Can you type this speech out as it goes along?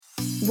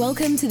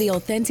Welcome to the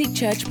Authentic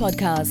Church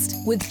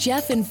Podcast with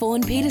Jeff and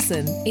Fawn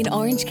Peterson in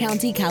Orange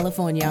County,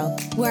 California,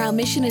 where our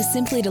mission is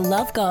simply to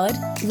love God,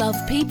 love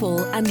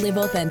people, and live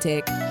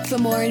authentic. For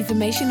more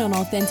information on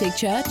Authentic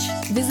Church,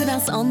 visit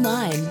us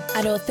online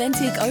at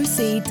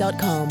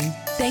AuthenticOC.com.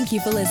 Thank you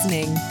for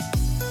listening.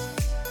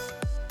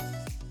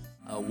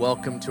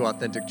 Welcome to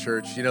Authentic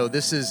Church. You know,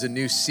 this is a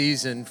new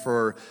season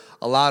for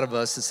a lot of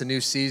us. It's a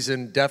new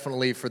season,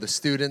 definitely for the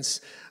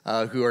students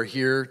who are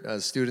here,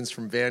 students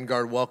from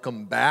Vanguard.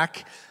 Welcome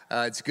back.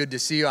 It's good to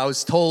see you. I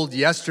was told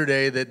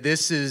yesterday that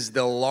this is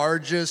the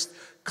largest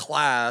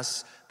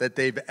class that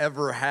they've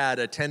ever had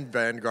attend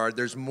Vanguard.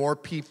 There's more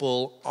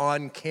people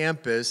on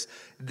campus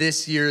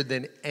this year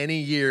than any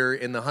year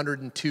in the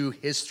 102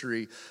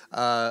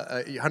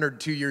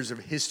 years of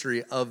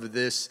history of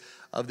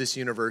this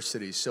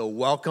university. So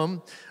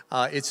welcome.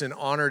 It's an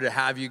honor to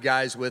have you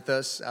guys with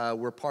us.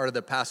 We're part of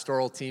the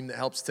pastoral team that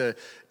helps to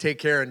take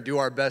care and do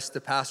our best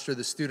to pastor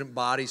the student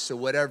body. So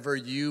whatever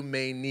you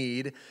may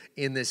need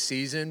in this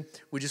season,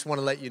 we just want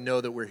to let you know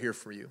that we're here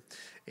for you.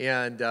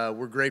 And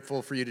we're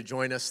grateful for you to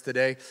join us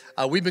today.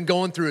 We've been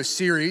going through a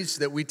series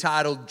that we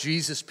titled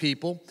Jesus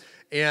People.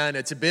 And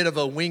it's a bit of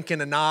a wink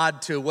and a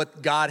nod to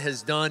what God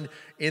has done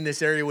in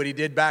this area, what he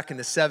did back in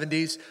the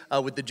 70s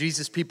with the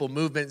Jesus People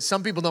movement.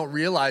 Some people don't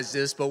realize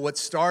this, but what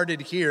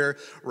started here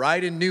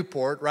right in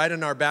Newport, right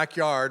in our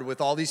backyard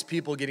with all these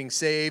people getting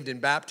saved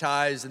and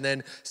baptized and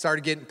then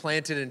started getting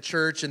planted in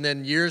church, and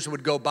then years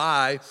would go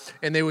by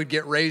and they would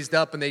get raised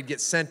up and they'd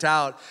get sent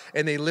out,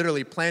 and they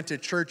literally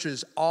planted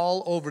churches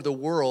all over the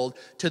world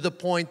to the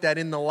point that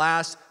in the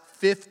last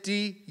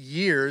 50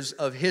 years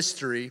of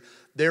history,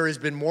 there has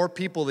been more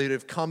people that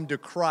have come to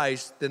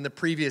Christ than the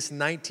previous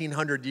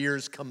 1900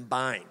 years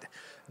combined,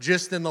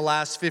 just in the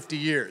last 50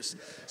 years.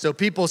 So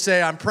people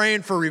say, I'm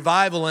praying for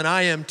revival, and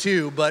I am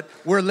too, but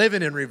we're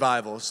living in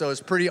revival, so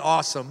it's pretty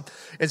awesome.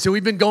 And so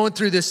we've been going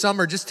through this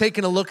summer, just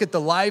taking a look at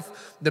the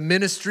life, the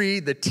ministry,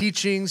 the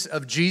teachings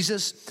of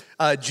Jesus.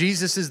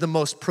 Jesus is the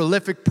most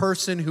prolific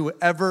person who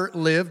ever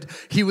lived.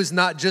 He was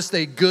not just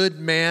a good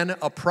man,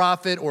 a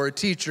prophet, or a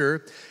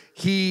teacher.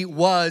 He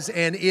was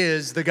and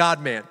is the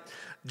God-man.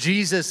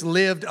 Jesus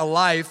lived a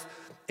life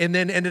and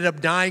then ended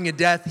up dying a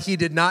death he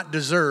did not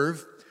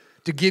deserve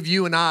to give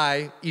you and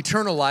I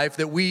eternal life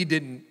that we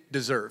didn't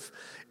deserve.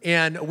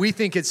 And we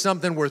think it's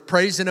something worth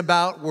praising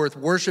about, worth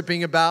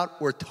worshiping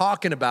about, worth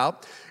talking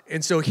about.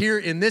 And so here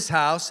in this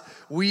house,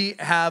 we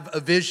have a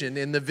vision.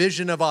 And the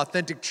vision of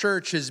Authentic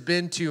Church has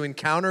been to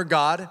encounter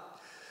God,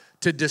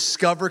 to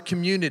discover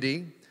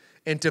community,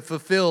 and to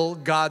fulfill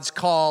God's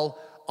call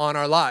on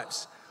our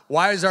lives.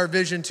 Why is our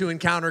vision to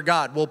encounter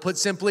God? Well, put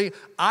simply,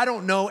 I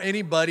don't know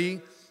anybody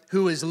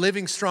who is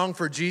living strong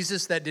for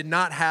Jesus that did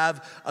not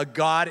have a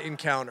God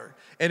encounter.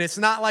 And it's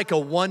not like a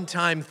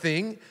one-time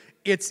thing.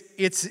 It's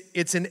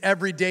an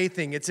everyday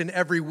thing. It's an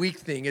every week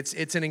thing.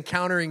 It's an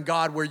encountering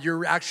God where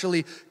you're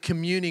actually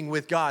communing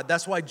with God.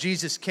 That's why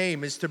Jesus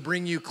came, is to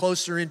bring you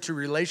closer into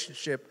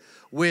relationship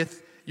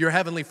with your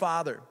Heavenly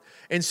Father.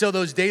 And so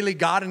those daily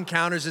God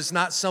encounters is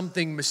not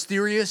something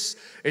mysterious.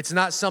 It's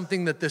not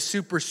something that the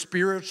super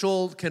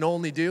spiritual can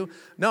only do.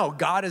 No,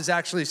 God is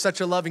actually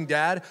such a loving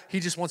dad. He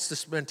just wants to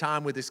spend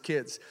time with his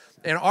kids.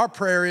 And our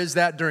prayer is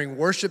that during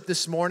worship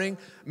this morning,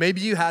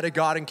 maybe you had a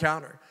God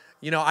encounter.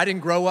 You know, I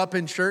didn't grow up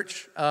in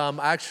church.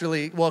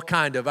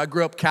 Kind of. I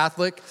grew up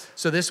Catholic,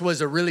 so this was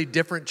a really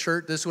different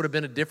church. This would have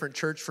been a different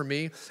church for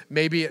me.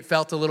 Maybe it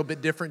felt a little bit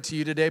different to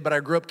you today, but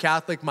I grew up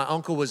Catholic. My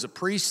uncle was a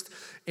priest,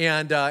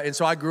 and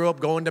so I grew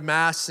up going to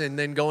Mass and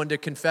then going to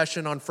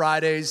confession on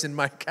Fridays in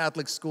my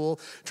Catholic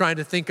school, trying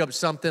to think of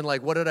something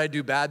like, what did I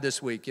do bad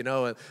this week? You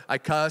know, I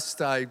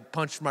cussed, I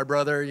punched my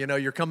brother. You know,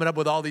 you're coming up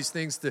with all these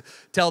things to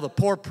tell the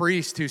poor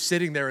priest who's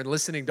sitting there and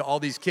listening to all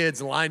these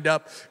kids lined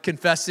up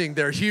confessing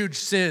their huge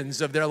sins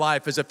of their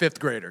life as a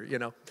fifth grader, you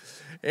know.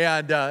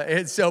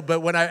 And so,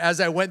 but as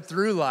I went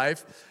through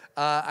life,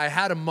 I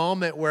had a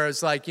moment where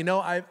it's like, you know,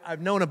 I've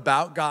known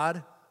about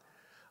God,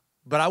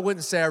 but I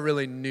wouldn't say I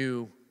really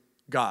knew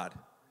God.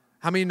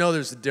 How many know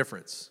there's a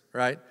difference,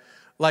 right?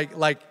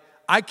 Like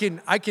I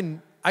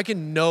can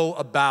know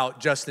about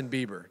Justin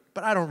Bieber,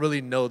 but I don't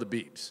really know the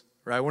Biebs,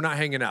 right? We're not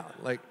hanging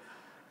out. Like,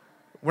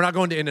 we're not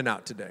going to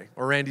In-N-Out today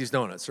or Randy's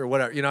Donuts or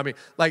whatever, you know what I mean?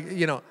 Like,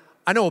 you know,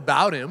 I know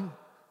about him,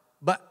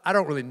 but I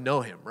don't really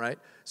know him, right?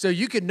 So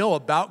you can know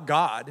about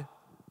God,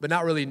 but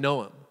not really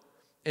know him.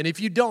 And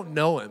if you don't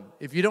know him,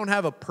 if you don't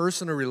have a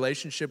personal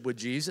relationship with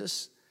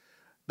Jesus,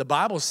 the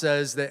Bible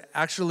says that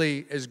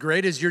actually, as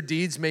great as your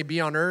deeds may be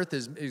on earth,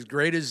 as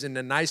great as and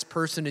a nice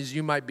person as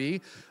you might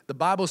be, the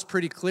Bible's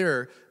pretty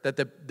clear that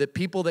the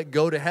people that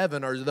go to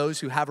heaven are those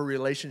who have a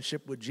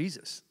relationship with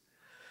Jesus.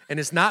 And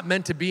it's not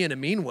meant to be in a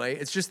mean way.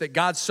 It's just that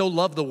God so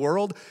loved the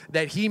world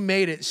that he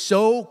made it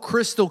so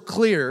crystal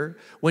clear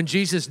when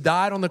Jesus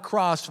died on the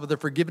cross for the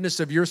forgiveness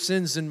of your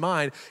sins and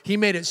mine. He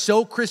made it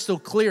so crystal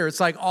clear. It's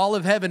like all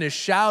of heaven is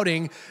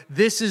shouting,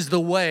 this is the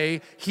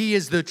way, he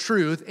is the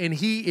truth, and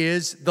he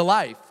is the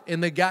life.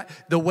 And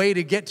the way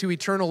to get to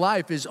eternal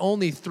life is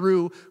only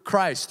through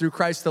Christ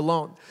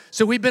alone.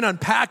 So we've been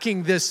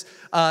unpacking this,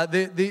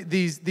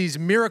 these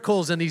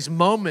miracles and these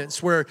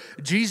moments where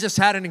Jesus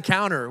had an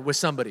encounter with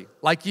somebody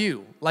like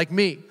you, like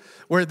me,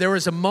 where there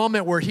was a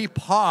moment where he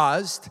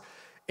paused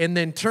and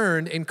then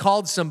turned and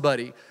called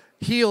somebody,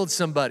 healed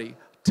somebody,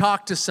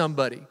 talked to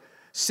somebody,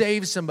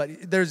 saved somebody.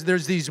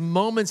 There's these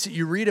moments that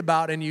you read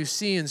about and you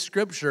see in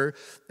Scripture,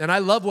 and I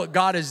love what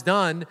God has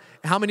done.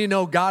 How many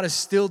know God is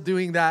still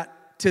doing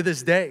that to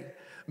this day?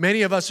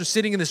 Many of us are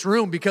sitting in this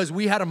room because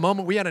we had a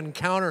moment, we had an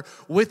encounter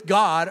with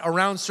God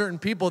around certain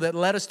people that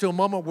led us to a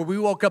moment where we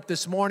woke up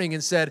this morning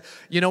and said,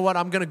 you know what,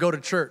 I'm going to go to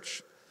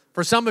church.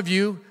 For some of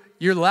you,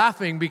 you're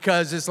laughing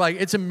because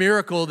it's a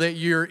miracle that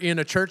you're in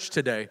a church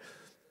today.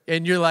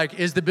 And you're like,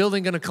 is the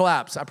building going to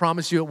collapse? I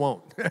promise you it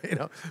won't.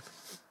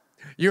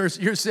 You're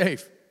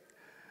safe.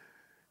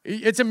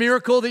 It's a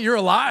miracle that you're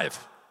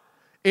alive.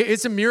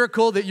 It's a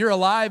miracle that you're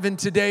alive in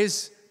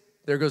today's,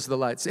 there goes the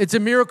lights. It's a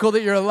miracle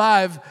that you're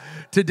alive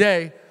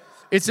today.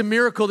 It's a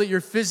miracle that you're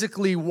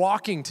physically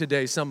walking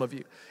today, some of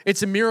you.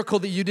 It's a miracle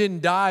that you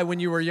didn't die when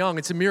you were young.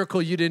 It's a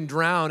miracle you didn't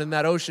drown in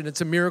that ocean.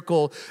 It's a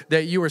miracle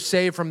that you were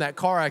saved from that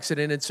car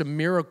accident. It's a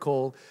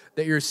miracle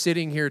that you're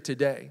sitting here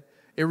today.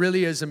 It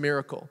really is a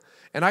miracle.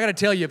 And I got to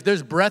tell you, if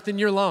there's breath in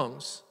your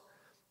lungs,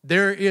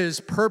 there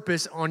is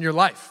purpose on your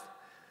life.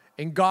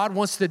 And God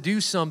wants to do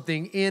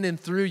something in and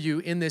through you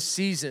in this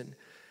season.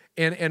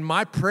 And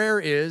my prayer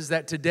is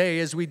that today,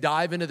 as we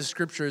dive into the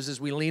Scriptures,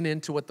 as we lean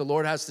into what the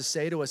Lord has to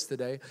say to us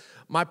today,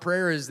 my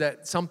prayer is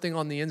that something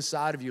on the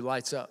inside of you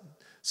lights up.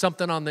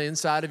 Something on the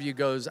inside of you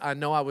goes, I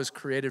know I was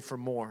created for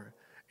more,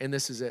 and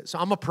this is it. So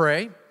I'm going to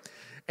pray,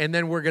 and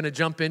then we're going to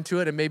jump into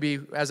it, and maybe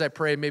as I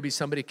pray, maybe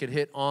somebody could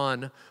hit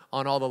on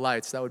all the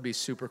lights. That would be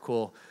super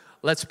cool.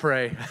 Let's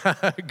pray.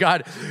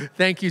 God,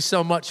 thank you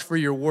so much for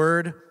your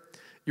word.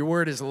 Your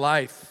word is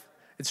life.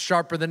 It's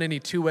sharper than any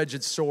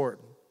two-edged sword.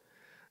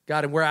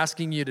 God, and we're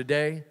asking you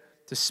today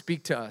to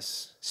speak to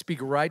us. Speak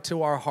right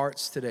to our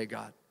hearts today,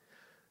 God.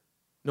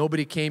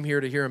 Nobody came here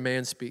to hear a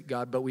man speak,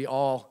 God, but we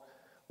all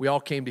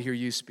came to hear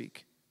you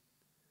speak.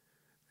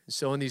 And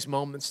so in these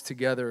moments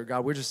together,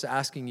 God, we're just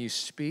asking you,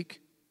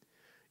 speak.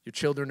 Your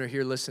children are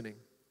here listening.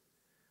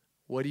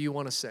 What do you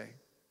want to say?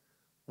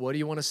 What do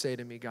you want to say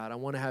to me, God? I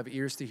want to have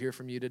ears to hear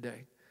from you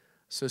today.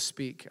 So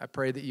speak. I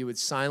pray that you would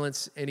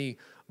silence any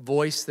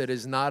voice that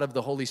is not of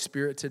the Holy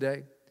Spirit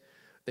today,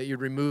 that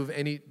you'd remove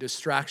any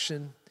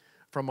distraction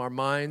from our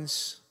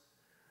minds.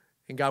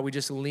 And God, we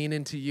just lean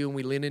into you and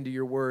we lean into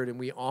your word and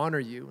we honor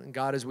you. And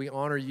God, as we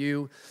honor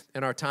you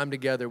in our time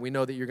together, we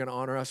know that you're going to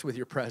honor us with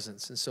your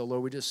presence. And so,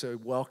 Lord, we just say,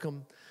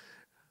 welcome,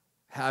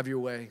 have your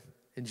way.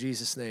 In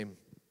Jesus' name,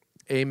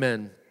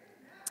 amen.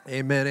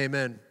 Amen,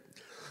 amen.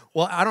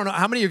 Well, I don't know,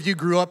 how many of you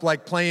grew up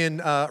like playing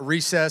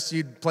recess?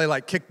 You'd play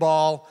like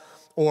kickball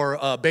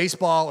or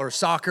baseball or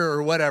soccer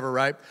or whatever,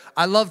 right?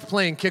 I loved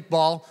playing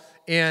kickball.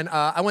 And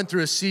I went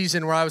through a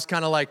season where I was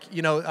kind of like,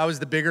 I was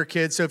the bigger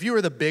kid. So if you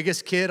were the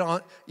biggest kid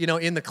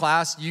in the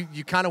class,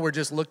 you kind of were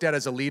just looked at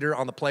as a leader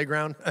on the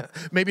playground.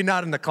 Maybe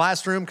not in the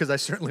classroom, because I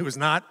certainly was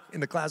not in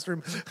the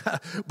classroom.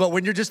 But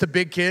when you're just a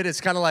big kid,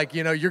 it's kind of like,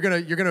 you're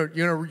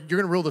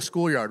gonna rule the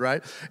schoolyard,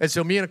 right? And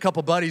so me and a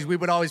couple buddies, we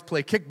would always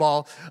play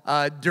kickball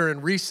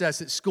during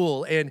recess at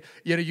school. And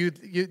you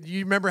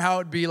remember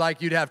how it'd be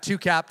like you'd have two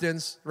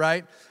captains,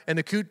 right? And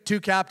the two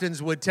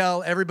captains would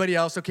tell everybody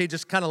else, okay,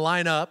 just kind of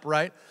line up,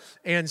 right?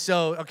 And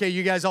so, okay,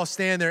 you guys all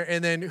stand there,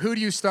 and then who do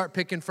you start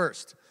picking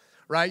first,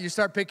 right? You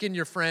start picking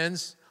your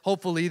friends.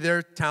 Hopefully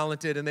they're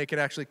talented and they can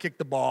actually kick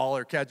the ball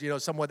or catch,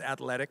 somewhat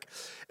athletic.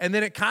 And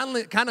then it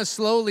kind of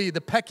slowly,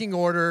 the pecking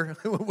order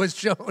was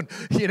shown,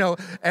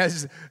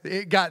 as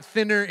it got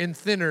thinner and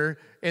thinner,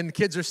 and the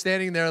kids are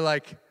standing there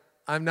like,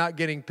 I'm not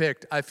getting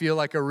picked. I feel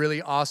like a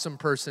really awesome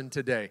person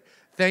today.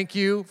 Thank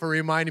you for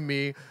reminding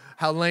me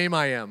how lame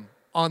I am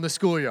on the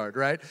schoolyard,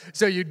 right?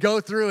 So you'd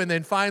go through, and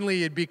then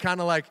finally it'd be kind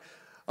of like,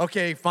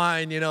 okay,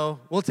 fine,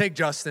 we'll take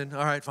Justin.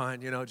 All right,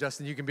 fine,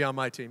 Justin, you can be on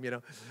my team,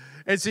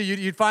 And so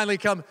you'd finally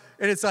come,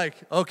 and it's like,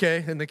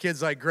 okay, and the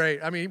kid's like, great.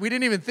 I mean, we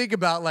didn't even think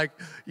about like,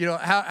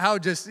 how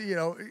just,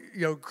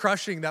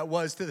 crushing that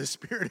was to the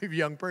spirit of a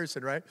young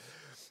person, right?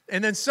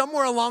 And then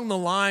somewhere along the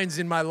lines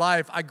in my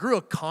life, I grew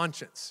a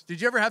conscience.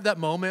 Did you ever have that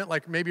moment,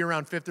 like maybe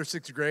around 5th or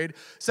 6th grade?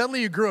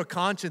 Suddenly you grew a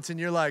conscience, and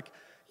you're like,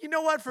 you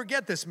know what,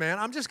 forget this, man.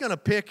 I'm going to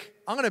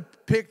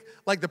pick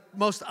like the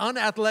most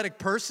unathletic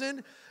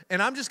person,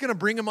 and I'm just going to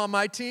bring him on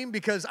my team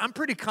because I'm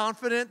pretty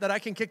confident that I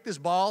can kick this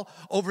ball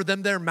over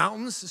them there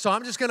mountains. So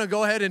I'm just going to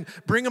go ahead and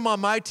bring him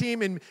on my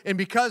team, and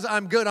because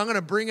I'm good, I'm going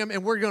to bring him,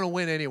 and we're going to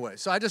win anyway.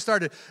 So I just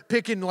started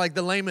picking like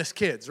the lamest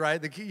kids,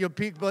 right?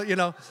 People,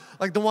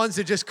 like the ones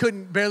that just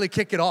couldn't barely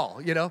kick at all,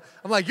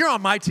 I'm like, you're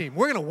on my team.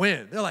 We're going to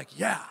win. They're like,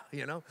 yeah,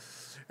 And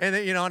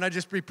then, and I'd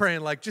just be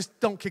praying like, just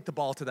don't kick the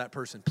ball to that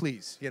person,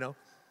 please,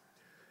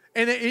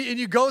 And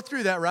you go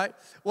through that, right?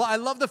 Well, I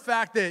love the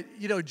fact that,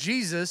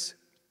 Jesus,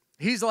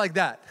 he's like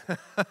that.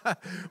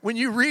 When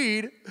you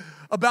read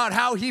about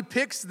how he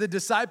picks the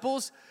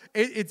disciples,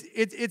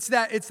 it's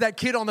that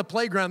kid on the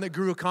playground that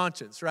grew a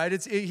conscience,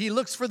 right? He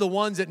looks for the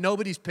ones that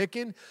nobody's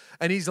picking,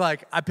 and he's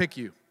like, I pick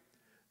you.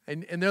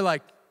 And they're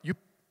like,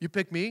 you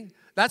pick me?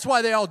 That's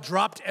why they all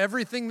dropped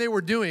everything they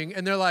were doing,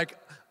 and they're like,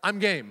 I'm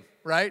game,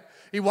 right?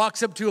 He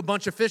walks up to a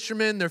bunch of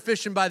fishermen. They're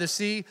fishing by the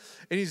sea,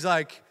 and he's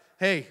like,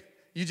 hey,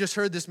 you just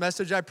heard this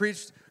message I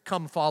preached?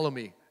 Come follow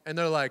me. And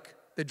they're like,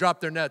 they drop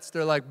their nets.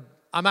 They're like,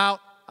 I'm out.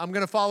 I'm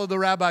going to follow the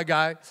rabbi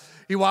guy.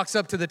 He walks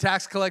up to the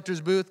tax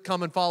collector's booth.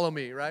 Come and follow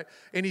me, right?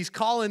 And he's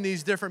calling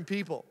these different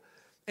people.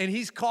 And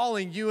he's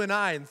calling you and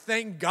I, and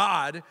thank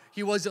God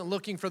he wasn't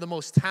looking for the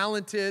most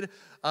talented,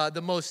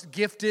 the most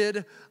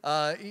gifted.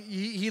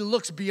 He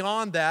looks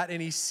beyond that,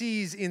 and he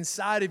sees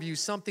inside of you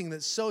something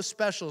that's so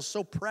special,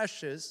 so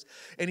precious.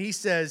 And he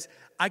says,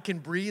 I can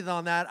breathe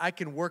on that. I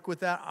can work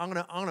with that. I'm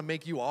gonna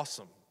make you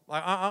awesome.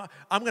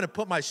 I'm going to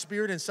put my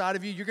spirit inside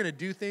of you. You're going to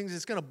do things.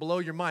 It's going to blow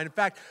your mind. In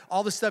fact,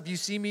 all the stuff you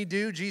see me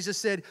do, Jesus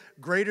said,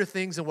 greater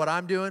things than what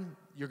I'm doing,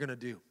 you're going to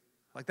do.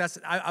 Like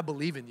I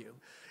believe in you.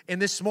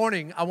 And this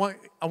morning, I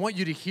want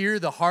you to hear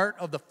the heart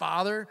of the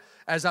Father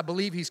as I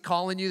believe he's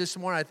calling you this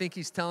morning. I think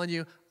he's telling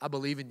you, I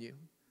believe in you.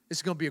 This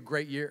is going to be a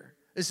great year.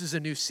 This is a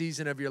new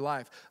season of your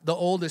life. The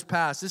old is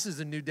past. This is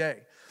a new day.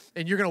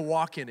 And you're going to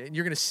walk in it, and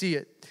you're going to see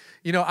it.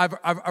 You know,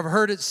 I've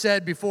heard it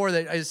said before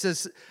that it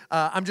says,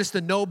 I'm just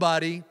a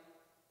nobody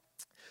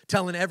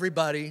telling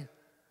everybody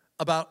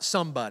about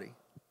somebody,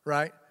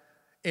 right?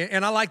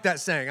 And I like that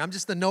saying. I'm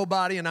just a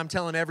nobody, and I'm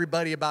telling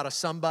everybody about a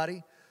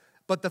somebody.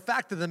 But the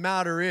fact of the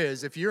matter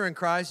is, if you're in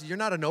Christ, you're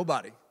not a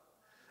nobody.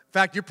 In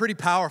fact, you're pretty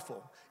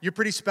powerful. You're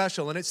pretty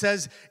special. And it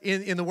says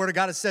in the Word of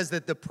God, it says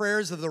that the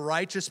prayers of the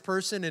righteous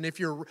person, and if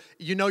you're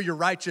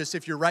righteous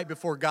if you're right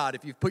before God.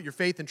 If you've put your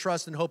faith and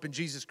trust and hope in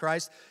Jesus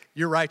Christ,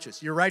 you're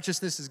righteous. Your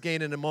righteousness is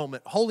gained in a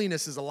moment.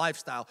 Holiness is a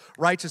lifestyle.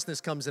 Righteousness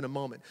comes in a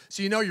moment.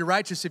 So you know you're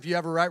righteous if you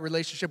have a right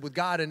relationship with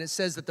God. And it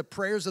says that the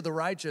prayers of the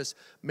righteous,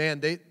 man,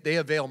 they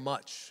avail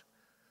much.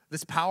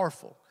 That's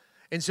powerful.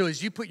 And so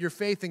as you put your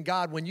faith in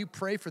God, when you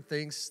pray for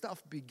things,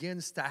 stuff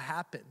begins to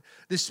happen.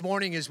 This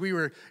morning as we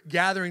were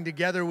gathering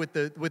together with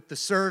the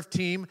Serve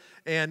team,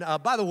 and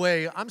by the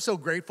way, I'm so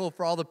grateful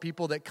for all the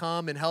people that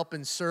come and help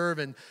and serve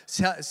and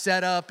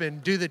set up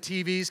and do the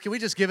TVs. Can we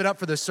just give it up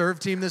for the Serve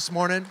team this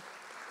morning?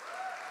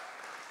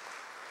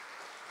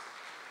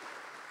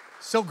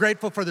 So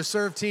grateful for the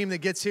Serve team that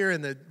gets here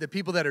and the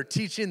people that are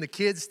teaching the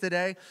kids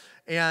today.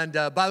 And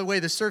by the way,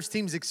 the Serve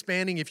team's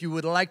expanding. If you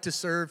would like to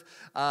serve,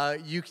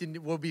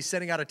 we'll be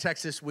sending out a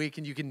text this week,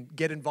 and you can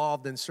get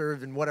involved and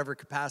serve in whatever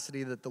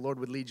capacity that the Lord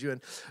would lead you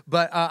in.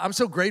 But I'm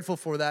so grateful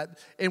for that.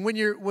 And when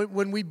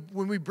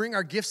we bring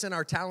our gifts and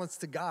our talents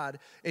to God,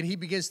 and He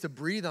begins to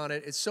breathe on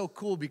it, it's so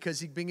cool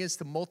because He begins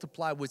to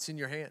multiply what's in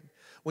your hand.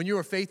 When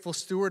you're a faithful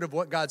steward of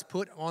what God's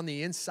put on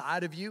the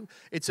inside of you,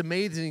 it's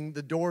amazing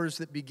the doors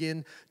that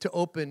begin to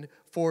open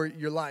for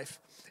your life.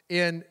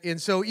 And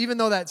so even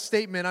though that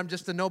statement, I'm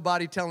just a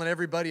nobody telling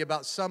everybody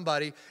about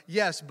somebody,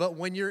 yes, but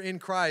when you're in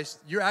Christ,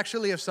 you're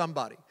actually a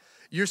somebody.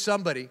 You're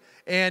somebody.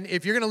 And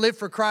if you're going to live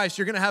for Christ,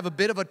 you're going to have a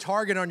bit of a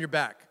target on your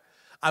back.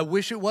 I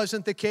wish it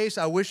wasn't the case.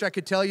 I wish I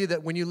could tell you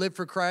that when you live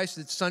for Christ,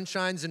 it's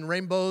sunshines and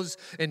rainbows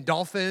and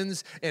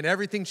dolphins and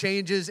everything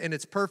changes and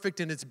it's perfect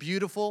and it's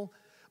beautiful.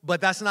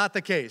 But that's not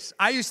the case.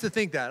 I used to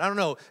think that. I don't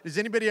know. Has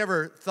anybody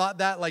ever thought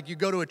that? Like you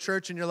go to a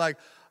church and you're like,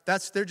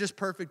 they're just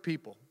perfect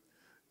people.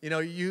 You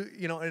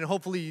know, and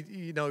hopefully,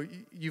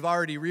 you've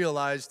already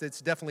realized it's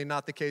definitely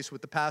not the case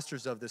with the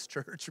pastors of this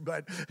church.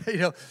 But,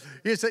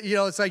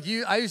 it's like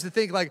I used to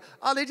think like,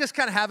 oh, they just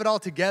kind of have it all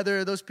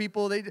together. Those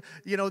people, they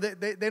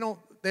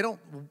don't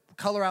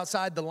color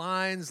outside the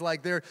lines.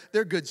 Like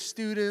they're good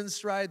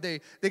students, right?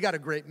 They got a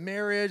great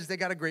marriage. They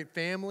got a great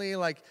family.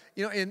 Like,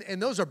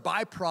 and those are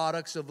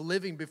byproducts of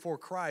living before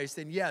Christ.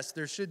 And yes,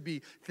 there should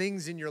be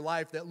things in your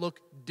life that look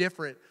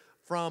different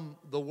from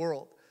the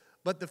world.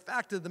 But the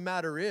fact of the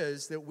matter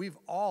is that we've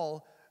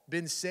all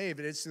been saved,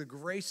 and it's the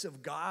grace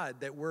of God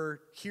that we're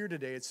here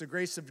today. It's the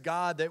grace of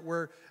God that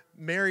we're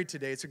married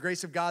today. It's the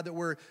grace of God that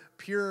we're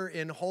pure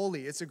and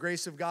holy. It's the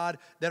grace of God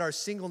that our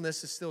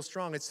singleness is still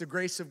strong. It's the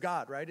grace of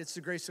God, right? It's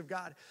the grace of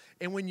God.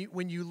 And when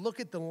you look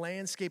at the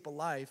landscape of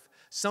life,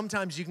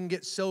 sometimes you can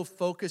get so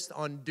focused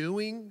on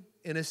doing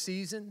in a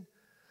season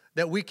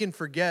that we can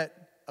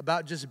forget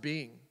about just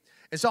being.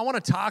 And so I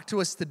want to talk to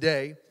us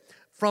today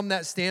from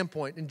that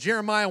standpoint. In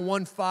Jeremiah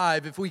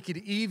 1:5, if we could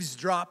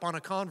eavesdrop on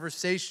a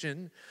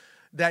conversation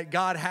that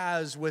God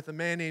has with a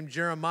man named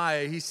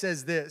Jeremiah, he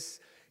says this.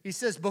 He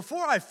says,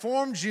 before I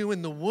formed you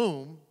in the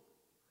womb,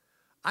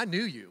 I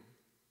knew you.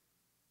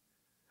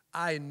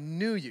 I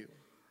knew you.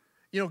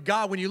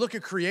 God, when you look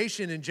at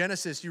creation in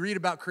Genesis, you read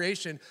about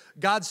creation,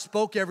 God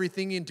spoke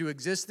everything into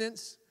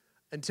existence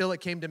until it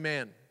came to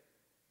man.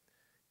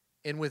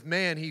 And with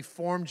man, He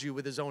formed you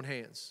with His own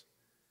hands,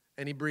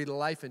 and He breathed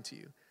life into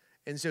you.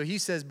 And so He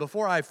says,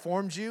 before I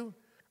formed you,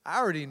 I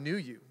already knew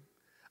you.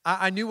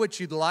 I knew what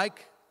you'd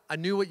like. I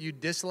knew what you'd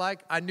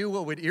dislike. I knew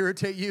what would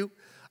irritate you.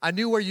 I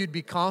knew where you'd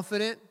be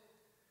confident.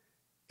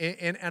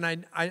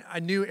 And I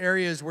knew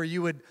areas where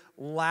you would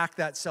lack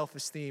that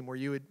self-esteem, where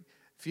you would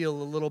feel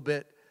a little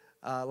bit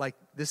like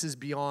this is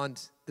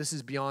beyond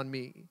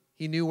me.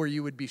 He knew where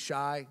you would be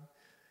shy.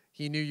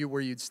 He knew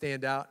where you'd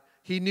stand out.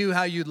 He knew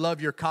how you'd love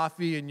your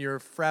coffee and your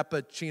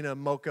frappuccino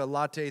mocha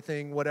latte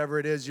thing, whatever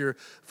it is your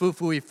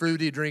foo-foo-y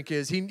fruity drink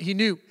is. He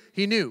knew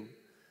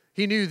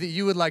that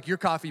you would like your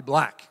coffee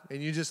black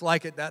and you just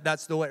like it.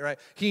 That's the way, right?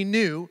 He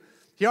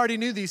already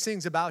knew these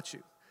things about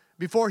you.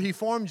 Before he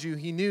formed you,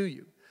 he knew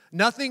you.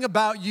 Nothing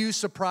about you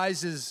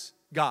surprises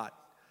God.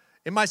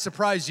 It might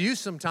surprise you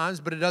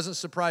sometimes, but it doesn't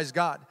surprise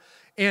God.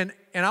 And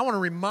I want to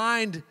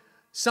remind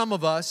some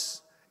of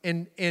us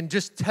and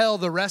just tell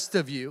the rest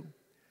of you,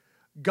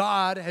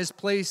 God has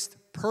placed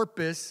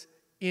purpose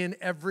in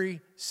every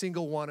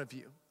single one of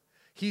you.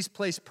 He's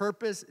placed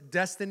purpose,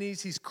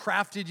 destinies. He's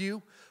crafted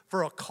you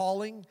for a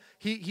calling.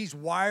 He's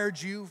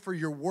wired you for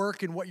your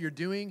work and what you're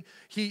doing.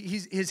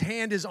 His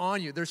hand is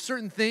on you. There's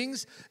certain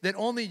things that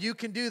only you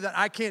can do that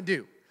I can't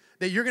do,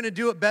 that you're going to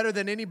do it better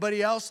than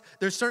anybody else.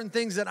 There's certain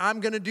things that I'm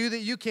going to do that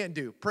you can't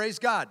do. Praise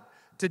God.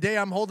 Today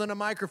I'm holding a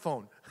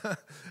microphone.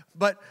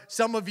 But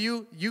some of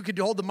you could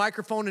hold the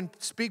microphone and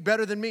speak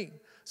better than me.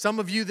 Some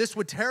of you, this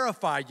would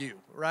terrify you,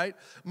 right?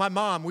 My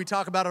mom, we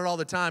talk about it all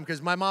the time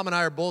because my mom and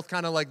I are both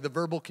kind of like the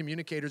verbal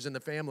communicators in the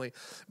family.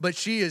 But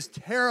she is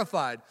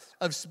terrified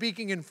of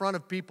speaking in front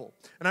of people.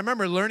 And I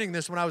remember learning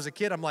this when I was a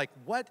kid. I'm like,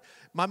 what?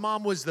 My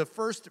mom was the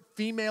first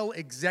female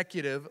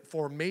executive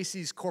for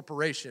Macy's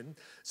Corporation.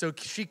 So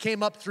she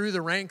came up through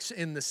the ranks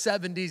in the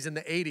 70s and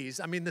the 80s.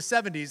 I mean, the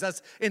 70s,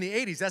 that's in the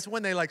 80s. That's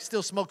when they like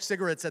still smoked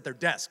cigarettes at their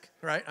desk,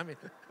 right? I mean...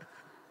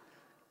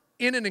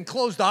 in an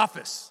enclosed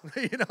office,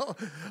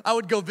 I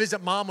would go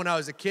visit mom when I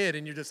was a kid,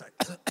 and you're just like,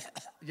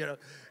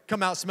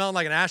 come out smelling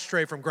like an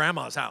ashtray from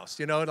grandma's house,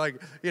 and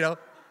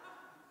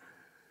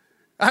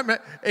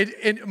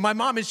my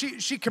mom, and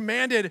she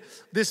commanded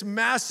this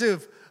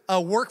massive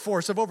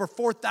workforce of over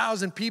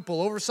 4,000 people,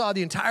 oversaw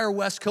the entire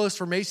West Coast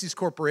for Macy's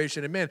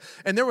Corporation,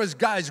 and there was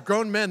guys,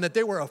 grown men, that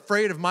they were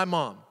afraid of my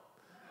mom.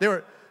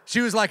 She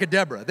was like a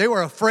Deborah. They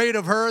were afraid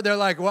of her. They're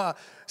like, well,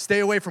 stay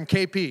away from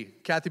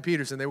KP. Kathy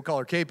Peterson, they would call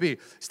her KP.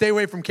 Stay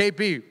away from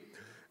KP.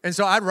 And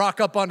so I'd rock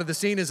up onto the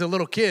scene as a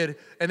little kid,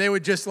 and they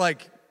would just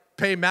like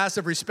pay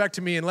massive respect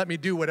to me and let me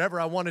do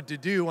whatever I wanted to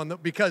do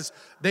because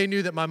they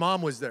knew that my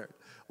mom was there.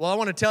 Well, I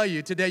want to tell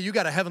you today, you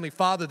got a Heavenly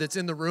Father that's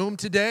in the room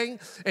today,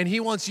 and He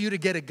wants you to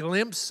get a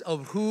glimpse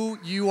of who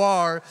you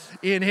are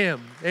in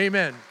Him.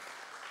 Amen.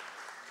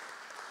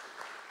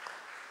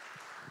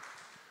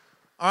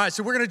 All right,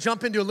 so we're going to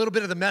jump into a little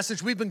bit of the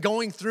message. We've been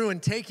going through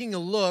and taking a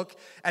look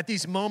at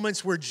these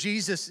moments where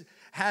Jesus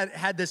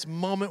had this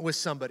moment with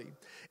somebody.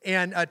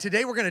 And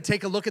today we're going to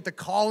take a look at the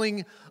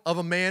calling of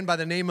a man by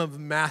the name of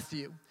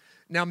Matthew.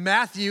 Now,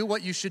 Matthew,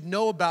 what you should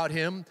know about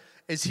him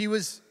is he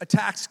was a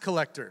tax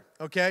collector,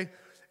 okay?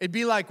 It'd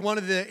be like one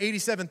of the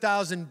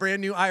 87,000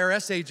 brand new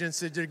IRS agents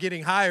that are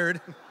getting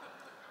hired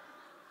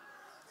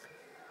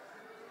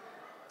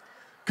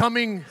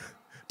coming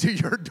to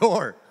your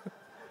door.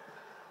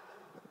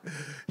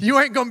 You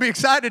ain't going to be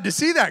excited to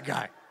see that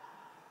guy.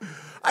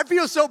 I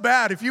feel so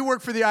bad. If you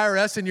work for the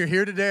IRS and you're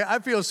here today, I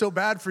feel so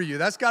bad for you.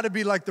 That's got to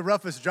be like the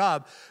roughest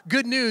job.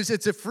 Good news,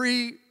 it's a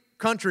free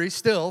country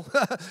still,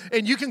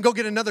 and you can go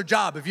get another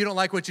job if you don't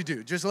like what you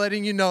do. Just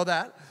letting you know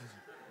that.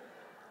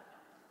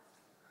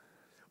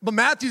 But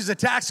Matthew's a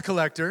tax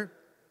collector,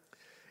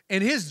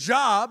 and his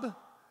job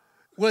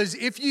was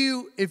if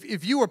you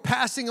were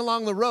passing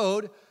along the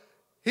road,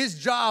 his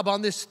job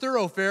on this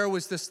thoroughfare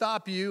was to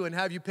stop you and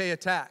have you pay a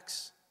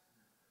tax.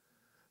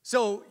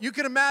 So you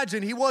can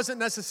imagine he wasn't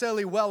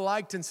necessarily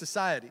well-liked in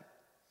society.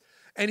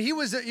 And he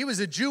was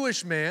a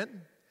Jewish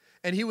man,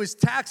 and he was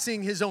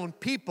taxing his own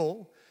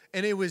people,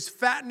 and it was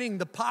fattening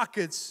the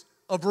pockets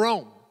of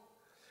Rome.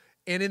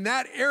 And in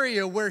that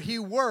area where he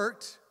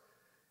worked,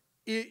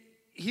 it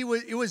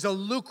was a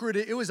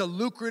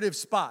lucrative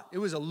spot. It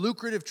was a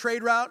lucrative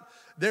trade route.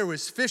 There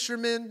was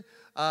fishermen.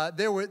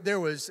 There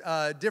was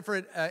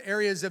different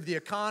areas of the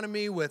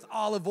economy with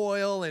olive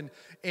oil, and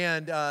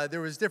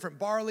there was different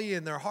barley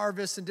in their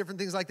harvests and different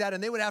things like that.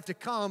 And they would have to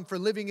come for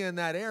living in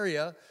that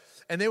area,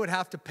 and they would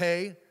have to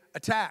pay a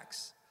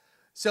tax.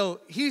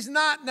 So he's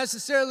not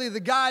necessarily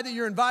the guy that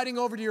you're inviting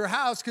over to your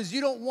house because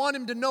you don't want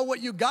him to know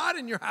what you got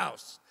in your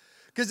house.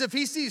 Because if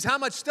he sees how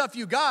much stuff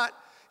you got,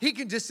 he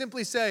can just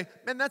simply say,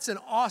 man, that's an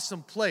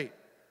awesome plate.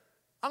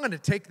 I'm going to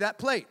take that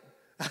plate.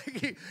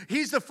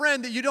 He's the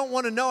friend that you don't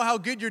want to know how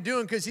good you're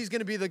doing because he's going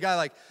to be the guy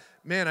like,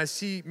 man, I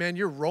see, man,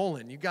 you're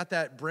rolling. You got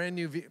that brand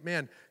new,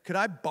 man, could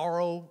I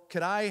borrow?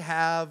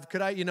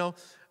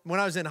 When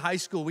I was in high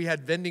school, we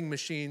had vending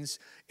machines,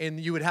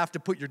 and you would have to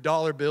put your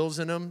dollar bills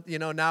in them.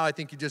 Now I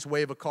think you just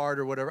wave a card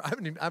or whatever.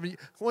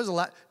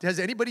 Has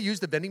anybody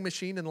used a vending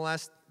machine in the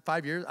last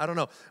 5 years? I don't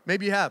know.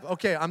 Maybe you have.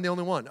 Okay, I'm the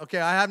only one. Okay,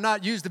 I have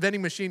not used the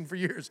vending machine for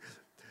years.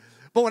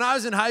 But when I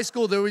was in high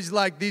school, there was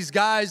like these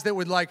guys that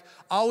would like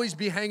always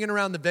be hanging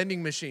around the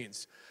vending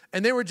machines.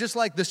 And they were just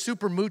like the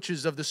super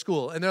mooches of the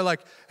school. And they're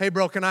like, hey,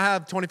 bro, can I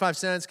have 25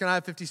 cents? Can I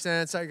have 50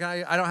 cents? I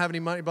don't have any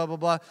money, blah, blah,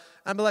 blah.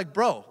 I'm like,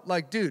 bro,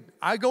 like, dude,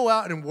 I go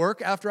out and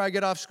work after I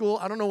get off school.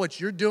 I don't know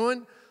what you're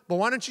doing, but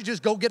why don't you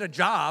just go get a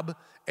job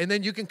and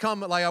then you can come,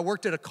 like I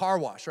worked at a car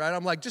wash, right?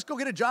 I'm like, just go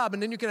get a job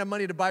and then you can have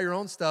money to buy your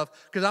own stuff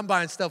because I'm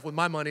buying stuff with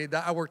my money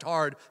that I worked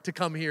hard to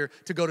come here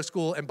to go to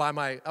school and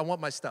buy I want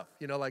my stuff,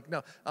 like,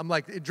 no. I'm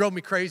like, it drove me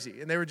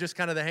crazy. And they were just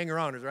kind of the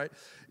hanger-oners, right?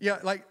 Yeah,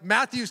 like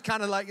Matthew's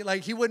kind of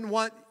like you wouldn't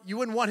want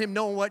him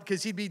knowing what,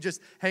 because he'd be just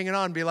hanging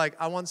on and be like,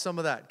 I want some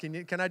of that.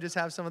 Can I just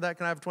have some of that?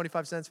 Can I have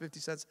 25 cents, 50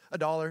 cents,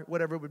 $1,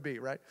 whatever it would be,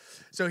 right?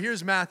 So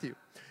here's Matthew.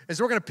 And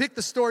so we're going to pick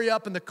the story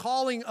up in the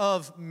calling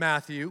of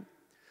Matthew.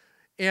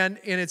 And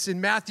it's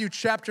in Matthew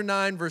chapter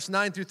 9, verse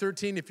 9 through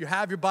 13. If you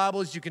have your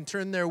Bibles, you can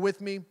turn there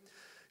with me.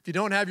 If you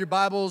don't have your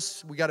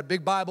Bibles, we got a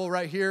big Bible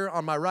right here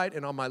on my right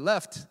and on my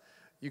left.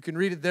 You can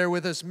read it there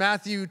with us.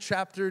 Matthew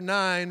chapter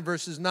 9,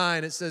 verses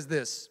 9, it says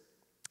this.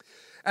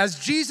 As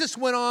Jesus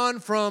went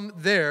on from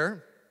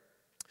there,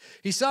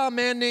 he saw a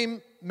man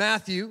named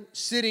Matthew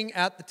sitting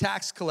at the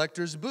tax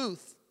collector's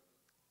booth.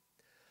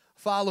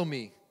 Follow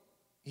me,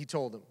 he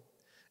told him.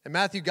 And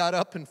Matthew got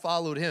up and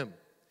followed him.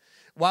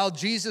 While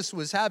Jesus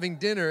was having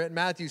dinner at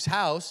Matthew's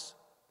house,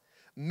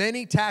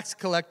 many tax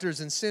collectors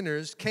and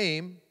sinners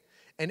came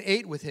and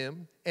ate with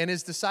him and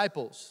his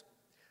disciples.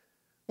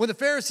 When the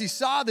Pharisees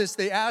saw this,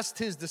 they asked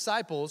his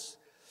disciples,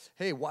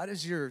 hey, why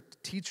does your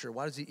teacher,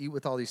 why does he eat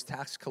with all these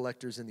tax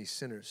collectors and these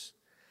sinners?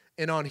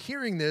 And on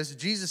hearing this,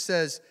 Jesus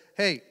says,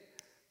 hey,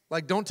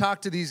 like, don't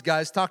talk to these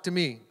guys, talk to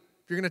me.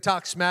 If you're going to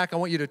talk smack, I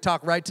want you to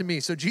talk right to me.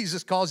 So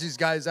Jesus calls these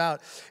guys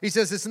out. He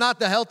says, it's not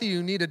the healthy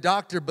who need a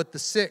doctor, but the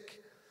sick.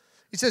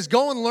 He says,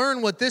 go and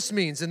learn what this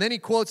means. And then he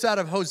quotes out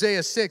of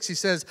Hosea 6. He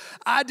says,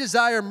 I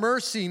desire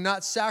mercy,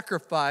 not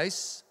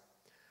sacrifice,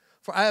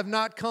 for I have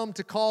not come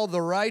to call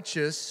the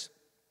righteous,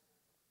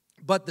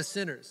 but the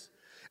sinners.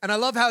 And I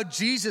love how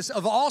Jesus,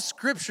 of all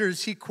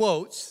scriptures he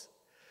quotes,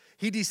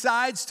 he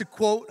decides to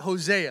quote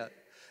Hosea.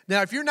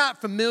 Now, if you're not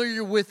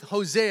familiar with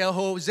Hosea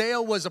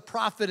was a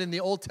prophet in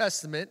the Old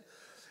Testament,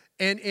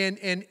 and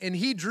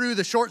he drew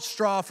the short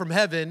straw from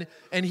heaven,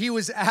 and he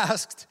was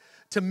asked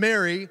to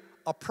marry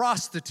a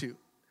prostitute.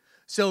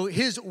 So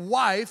his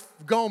wife,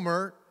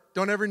 Gomer,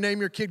 don't ever name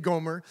your kid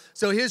Gomer.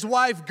 So his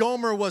wife,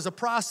 Gomer, was a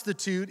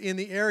prostitute in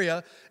the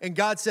area, and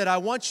God said, I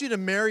want you to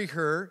marry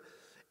her,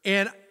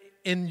 and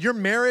in your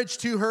marriage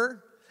to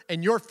her,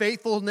 and your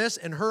faithfulness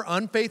and her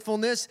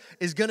unfaithfulness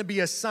is going to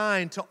be a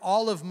sign to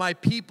all of my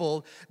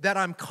people that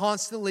I'm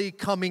constantly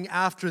coming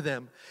after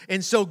them.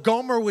 And so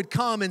Gomer would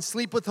come and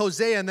sleep with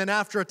Hosea, and then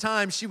after a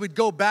time, she would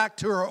go back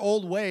to her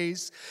old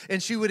ways,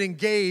 and she would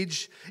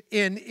engage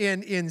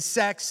in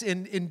sex,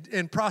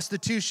 in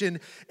prostitution,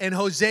 and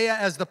Hosea,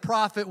 as the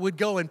prophet, would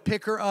go and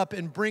pick her up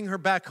and bring her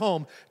back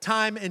home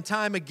time and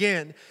time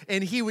again.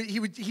 And he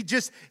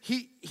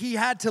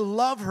had to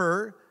love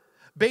her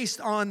based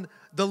on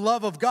the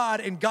love of God,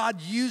 and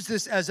God used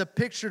this as a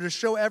picture to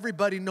show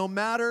everybody, no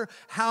matter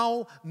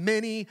how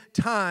many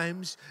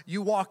times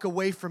you walk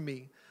away from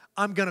me,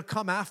 I'm gonna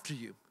come after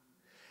you.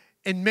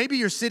 And maybe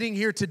you're sitting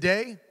here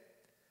today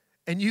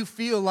and you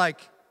feel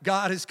like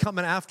God is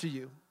coming after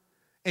you,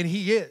 and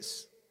He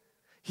is.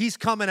 He's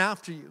coming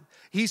after you.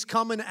 He's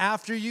coming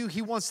after you.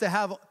 He wants to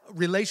have a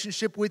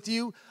relationship with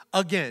you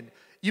again.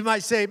 You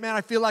might say, man,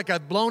 I feel like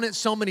I've blown it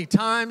so many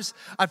times.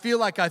 I feel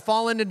like I've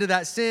fallen into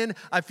that sin.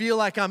 I feel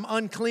like I'm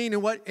unclean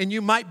and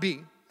you might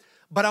be.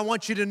 But I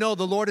want you to know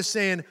the Lord is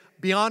saying,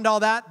 beyond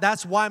all that,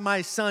 that's why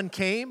my son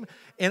came,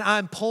 and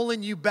I'm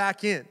pulling you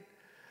back in.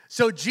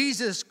 So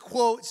Jesus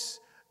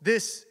quotes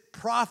this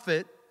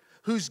prophet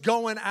who's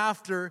going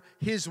after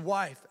his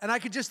wife. And I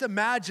could just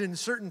imagine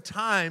certain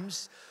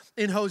times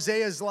in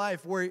Hosea's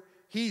life where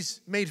he's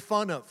made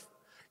fun of.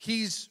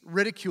 He's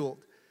ridiculed.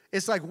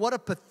 It's like, what a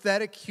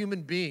pathetic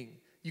human being.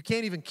 You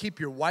can't even keep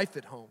your wife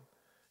at home.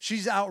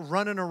 She's out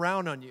running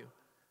around on you.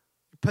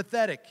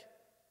 Pathetic.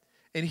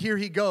 And here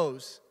he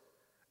goes.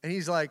 And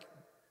he's like,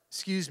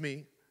 excuse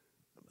me,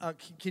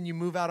 can you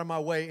move out of my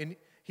way? And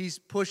he's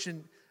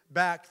pushing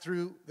back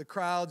through the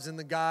crowds and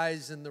the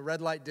guys in the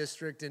red light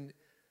district and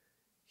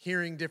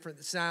hearing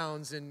different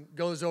sounds, and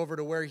goes over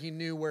to where he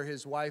knew where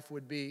his wife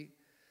would be,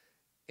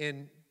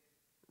 and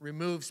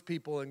removes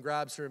people and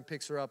grabs her and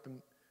picks her up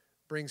and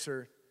brings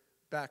her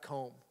back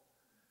home.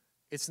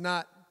 It's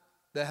not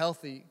the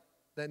healthy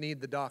that need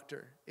the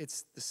doctor.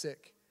 It's the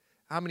sick.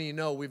 How many of you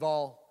know we've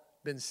all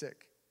been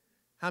sick?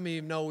 How many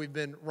of you know we've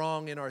been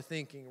wrong in our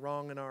thinking,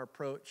 wrong in our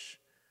approach,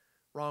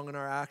 wrong in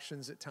our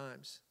actions at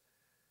times?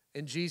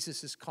 And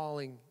Jesus is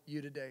calling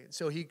you today. And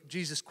so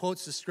Jesus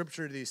quotes the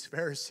scripture to these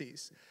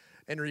Pharisees,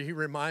 and he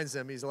reminds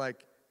them, he's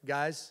like,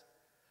 guys,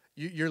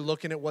 you're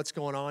looking at what's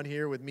going on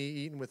here with me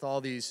eating with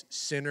all these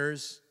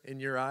sinners in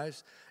your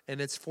eyes,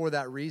 and it's for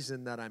that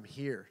reason that I'm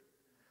here.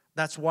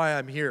 That's why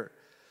I'm here.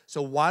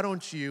 So why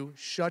don't you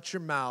shut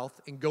your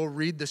mouth and go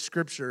read the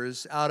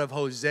scriptures out of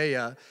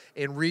Hosea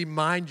and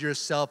remind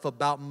yourself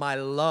about my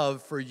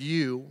love for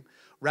you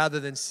rather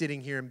than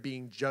sitting here and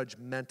being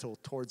judgmental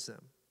towards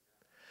them.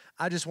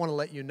 I just want to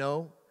let you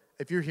know,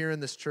 if you're here in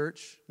this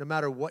church, no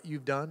matter what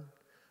you've done,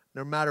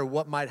 no matter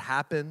what might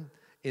happen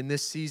in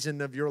this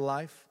season of your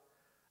life,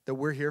 that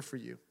we're here for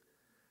you.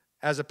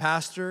 As a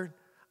pastor,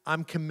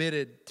 I'm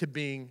committed to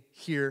being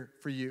here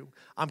for you.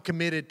 I'm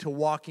committed to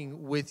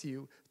walking with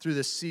you through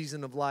this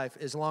season of life.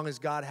 As long as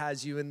God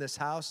has you in this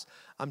house,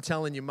 I'm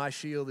telling you, my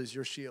shield is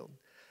your shield.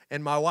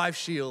 And my wife's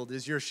shield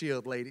is your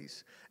shield,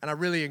 ladies. And I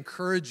really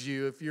encourage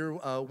you, if you're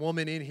a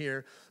woman in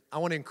here, I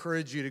want to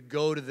encourage you to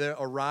go to the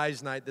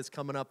Arise Night that's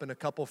coming up in a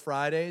couple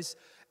Fridays.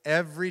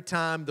 Every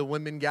time the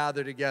women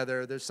gather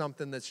together, there's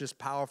something that's just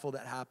powerful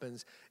that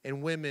happens.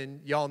 And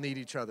women, y'all need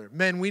each other.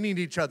 Men, we need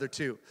each other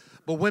too.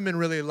 But women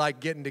really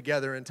like getting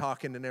together and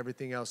talking and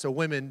everything else. So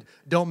women,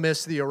 don't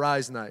miss the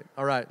Arise Night.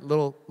 All right,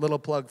 little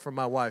plug from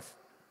my wife.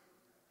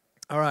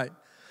 All right.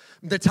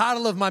 The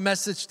title of my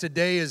message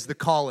today is The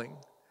Calling.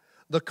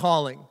 The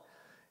Calling.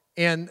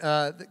 And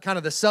kind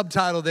of the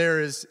subtitle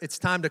there is, It's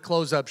Time to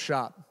Close Up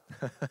Shop.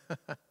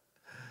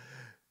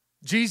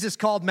 Jesus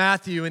called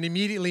Matthew, and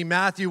immediately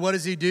Matthew, what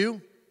does he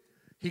do?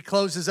 He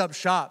closes up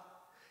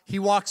shop. He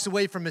walks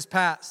away from his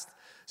past.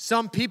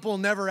 Some people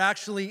never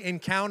actually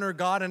encounter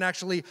God and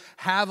actually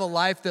have a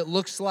life that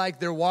looks like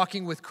they're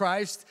walking with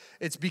Christ.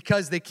 It's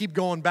because they keep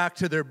going back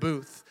to their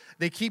booth.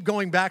 They keep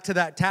going back to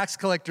that tax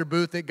collector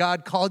booth that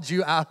God called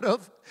you out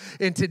of.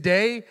 And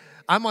today,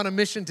 I'm on a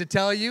mission to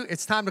tell you,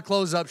 it's time to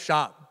close up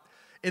shop.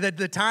 That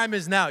the time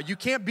is now. You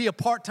can't be a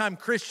part-time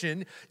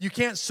Christian. You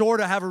can't sort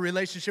of have a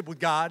relationship with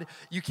God.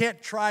 You can't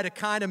try to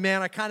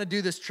I kind of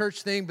do this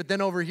church thing, but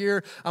then over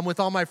here, I'm with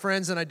all my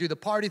friends and I do the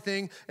party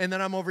thing, and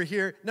then I'm over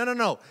here.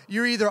 No.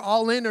 You're either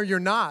all in or you're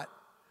not.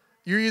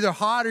 You're either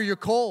hot or you're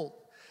cold.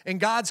 And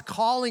God's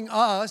calling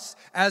us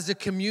as a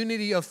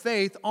community of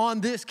faith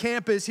on this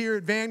campus here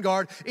at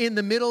Vanguard in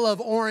the middle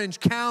of Orange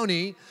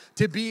County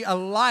to be a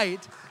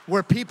light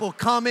where people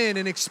come in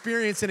and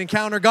experience and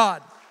encounter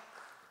God.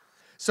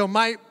 So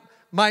my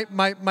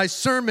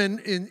sermon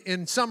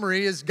in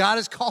summary is God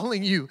is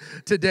calling you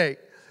today.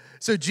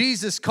 So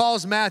Jesus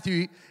calls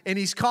Matthew, and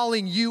he's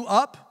calling you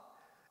up,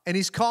 and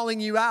he's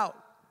calling you out.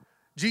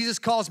 Jesus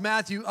calls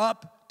Matthew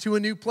up to a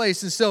new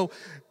place. And so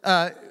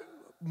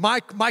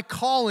my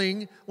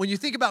calling, when you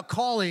think about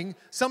calling,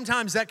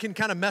 sometimes that can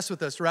kind of mess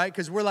with us, right?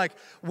 Because we're like,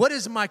 what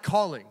is my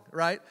calling,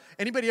 right?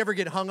 Anybody ever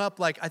get hung up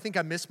like, I think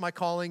I missed my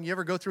calling? You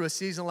ever go through a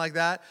season like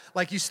that?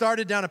 Like you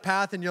started down a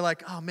path and you're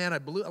like, oh man,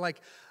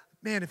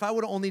 man, if I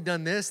would have only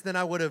done this, then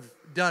I would have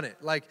done it.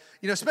 Like,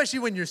 especially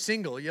when you're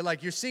single.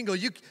 You're single.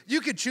 You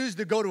could choose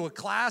to go to a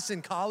class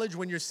in college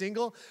when you're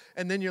single,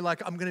 and then you're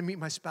like, I'm going to meet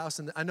my spouse.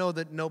 And I know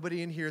that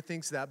nobody in here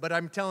thinks that, but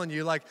I'm telling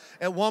you, like,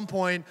 at one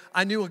point,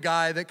 I knew a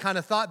guy that kind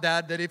of thought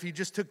that if he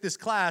just took this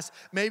class,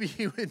 maybe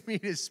he would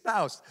meet his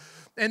spouse.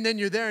 And then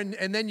you're there,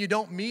 and then you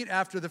don't meet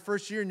after the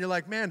first year, and you're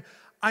like, man,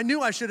 I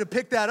knew I should have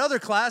picked that other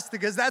class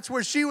because that's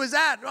where she was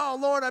at. Oh,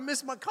 Lord, I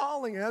missed my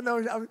calling. I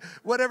know,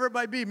 whatever it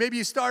might be. Maybe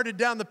you started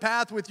down the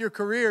path with your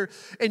career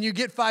and you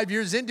get 5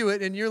 years into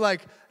it and you're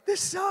like,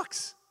 this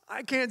sucks.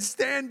 I can't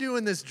stand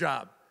doing this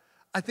job.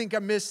 I think I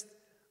missed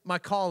my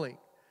calling.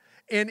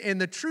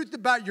 And the truth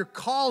about your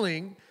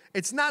calling,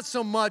 it's not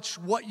so much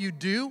what you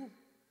do.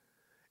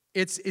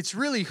 It's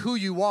really who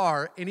you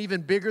are. And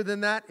even bigger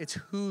than that, it's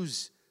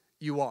whose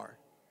you are.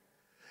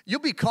 You'll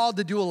be called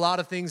to do a lot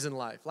of things in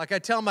life. Like I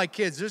tell my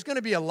kids, there's going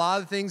to be a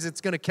lot of things that's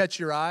going to catch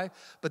your eye,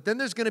 but then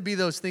there's going to be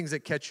those things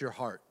that catch your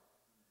heart.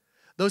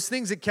 Those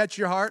things that catch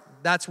your heart,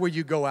 that's where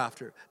you go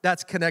after.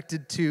 That's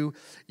connected to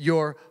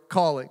your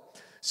calling.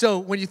 So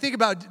when you think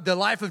about the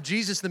life of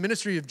Jesus, the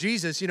ministry of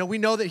Jesus, we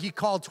know that he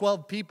called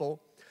 12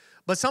 people,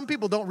 but some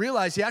people don't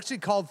realize he actually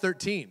called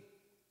 13.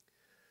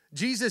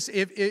 Jesus,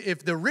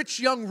 if the rich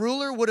young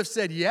ruler would have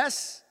said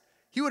yes,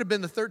 he would have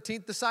been the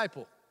 13th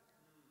disciple.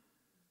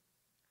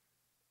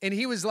 And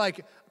he was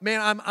like,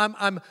 man,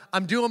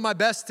 I'm doing my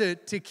best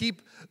to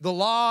keep the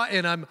law,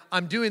 and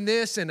I'm doing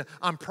this, and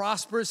I'm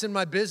prosperous in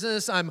my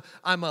business. I'm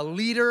a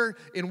leader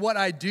in what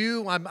I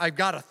do. I've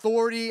got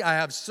authority. I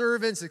have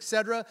servants,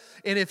 etc.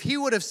 And if he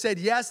would have said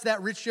yes,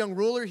 that rich young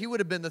ruler, he would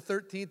have been the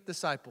 13th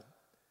disciple.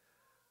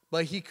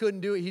 But he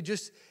couldn't do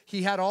it.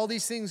 He had all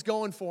these things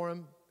going for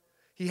him.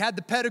 He had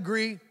the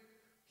pedigree.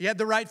 He had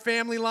the right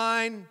family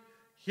line.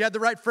 He had the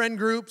right friend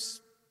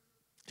groups.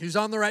 He was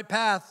on the right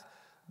path.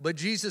 But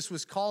Jesus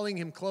was calling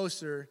him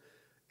closer,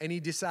 and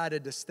he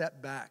decided to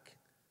step back.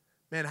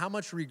 Man, how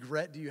much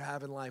regret do you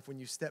have in life when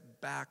you step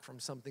back from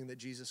something that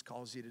Jesus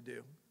calls you to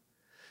do?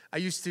 I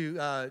used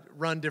to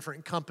run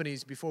different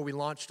companies before we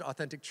launched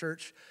Authentic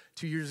Church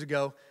 2 years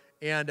ago,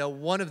 and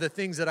one of the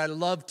things that I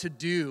love to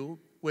do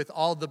with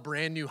all the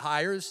brand new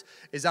hires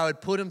is I would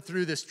put them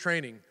through this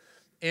training.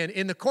 And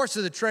in the course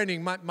of the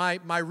training,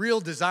 my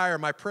real desire,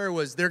 my prayer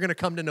was they're going to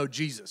come to know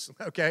Jesus,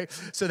 okay?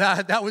 So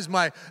that was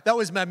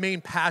my main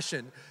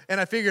passion. And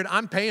I figured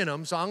I'm paying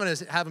them, so I'm going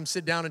to have them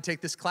sit down and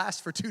take this class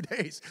for 2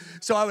 days.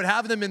 So I would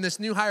have them in this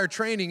new hire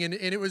training, and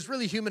it was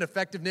really human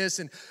effectiveness.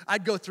 And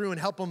I'd go through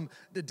and help them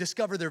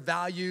discover their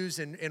values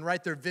and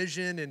write their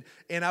vision.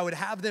 And I would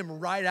have them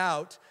write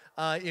out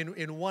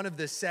in one of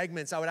the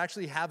segments, I would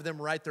actually have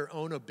them write their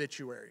own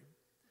obituary.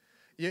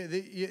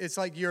 It's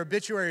like your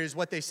obituary is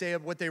what they say,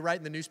 what they write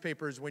in the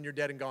newspapers when you're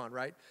dead and gone,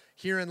 right?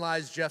 Herein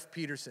lies Jeff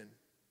Peterson.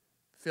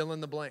 Fill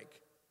in the blank.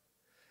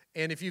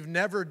 And if you've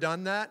never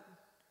done that,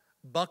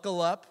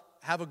 buckle up,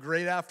 have a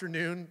great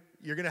afternoon.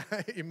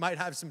 You might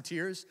have some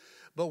tears,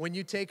 but when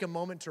you take a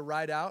moment to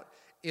write out,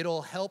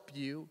 it'll help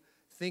you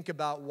think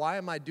about, why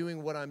am I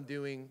doing what I'm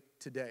doing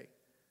today?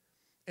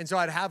 And so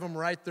I'd have them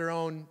write their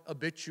own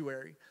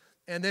obituary.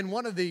 And then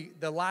one of the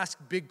last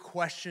big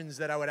questions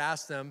that I would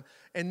ask them,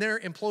 and they're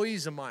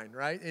employees of mine,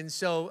 right? And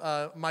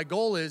so my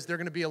goal is they're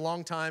going to be a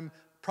long-time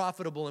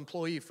profitable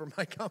employee for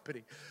my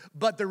company.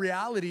 But the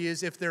reality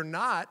is, if they're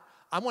not,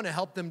 I want to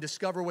help them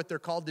discover what they're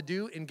called to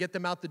do and get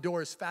them out the door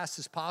as fast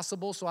as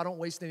possible, so I don't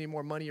waste any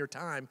more money or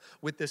time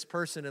with this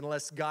person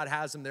unless God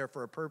has them there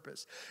for a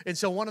purpose. And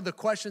so one of the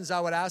questions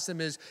I would ask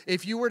them is,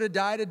 if you were to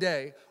die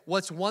today,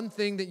 what's one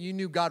thing that you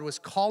knew God was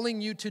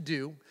calling you to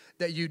do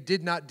that you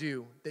did not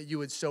do that you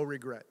would so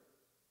regret?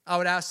 I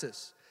would ask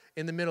this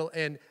in the middle,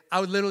 and I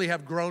would literally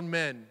have grown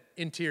men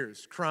in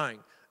tears, crying.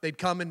 They'd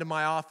come into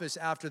my office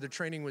after the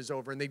training was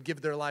over, and they'd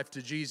give their life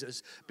to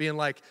Jesus, being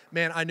like,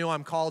 man, I know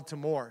I'm called to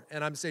more.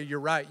 And I'm saying,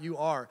 you're right, you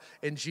are,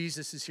 and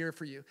Jesus is here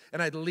for you.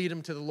 And I'd lead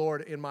them to the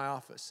Lord in my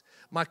office.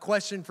 My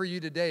question for you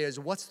today is,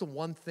 what's the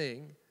one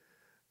thing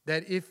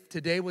that if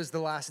today was the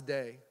last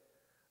day,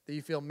 that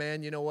you feel,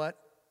 man, you know what?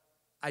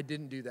 I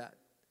didn't do that.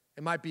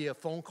 It might be a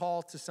phone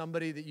call to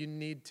somebody that you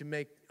need to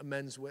make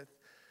amends with.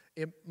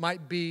 It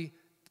might be,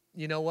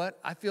 you know what?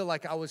 I feel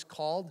like I was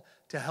called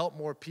to help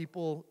more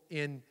people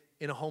in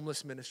a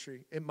homeless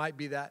ministry. It might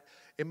be that.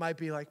 It might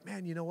be like,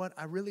 man, you know what?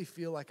 I really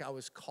feel like I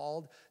was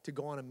called to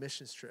go on a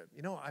missions trip.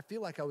 You know, I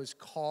feel like I was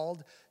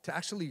called to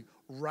actually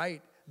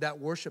write that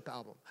worship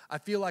album. I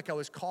feel like I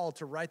was called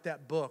to write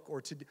that book, or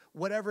to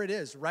whatever it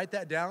is, write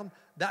that down.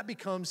 That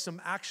becomes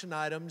some action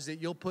items that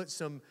you'll put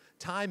some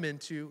time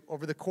into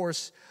over the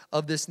course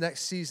of this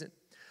next season.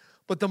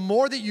 But the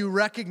more that you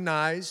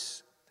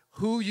recognize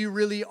who you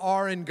really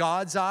are in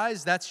God's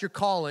eyes, that's your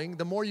calling.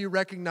 The more you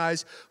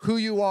recognize who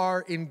you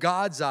are in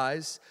God's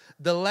eyes,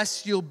 the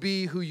less you'll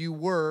be who you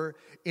were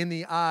in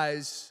the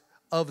eyes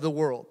of the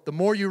world. The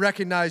more you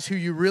recognize who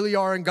you really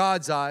are in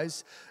God's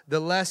eyes, the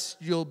less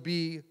you'll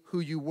be who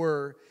you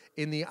were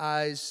in the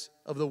eyes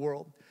of the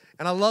world.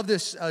 And I love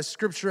this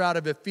scripture out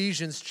of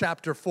Ephesians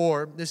chapter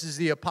 4. This is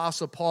the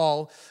Apostle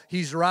Paul.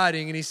 He's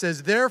writing, and he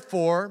says,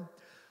 therefore,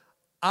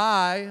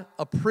 I,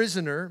 a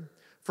prisoner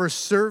for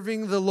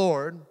serving the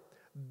Lord,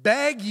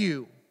 beg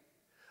you.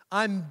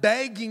 I'm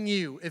begging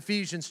you,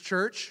 Ephesians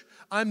church.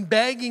 I'm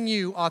begging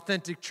you,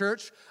 Authentic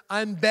Church.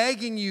 I'm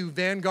begging you,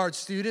 Vanguard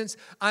students.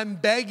 I'm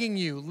begging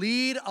you,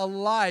 lead a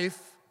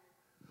life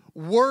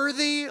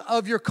worthy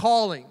of your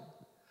calling,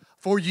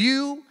 for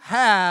you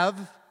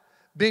have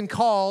been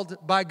called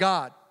by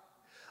God.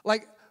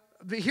 Like,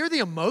 hear the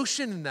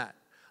emotion in that.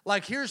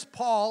 Like, here's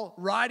Paul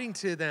writing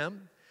to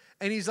them,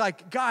 and he's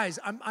like, guys,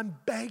 I'm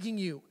begging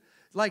you.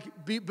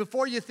 Like,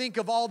 before you think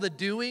of all the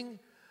doing,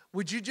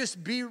 would you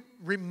just be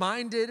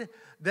reminded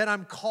that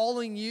I'm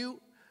calling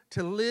you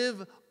to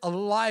live a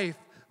life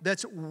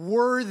that's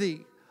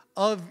worthy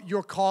of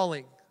your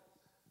calling?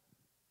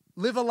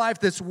 Live a life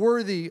that's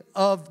worthy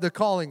of the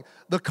calling.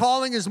 The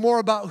calling is more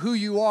about who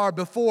you are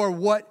before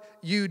what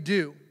you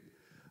do.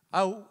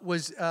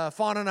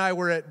 Fawn and I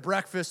were at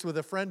breakfast with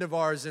a friend of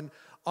ours, and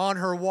on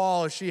her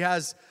wall she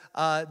has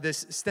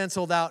this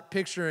stenciled out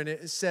picture, and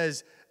it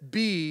says,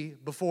 be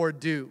before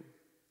do.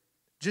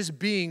 Just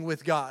being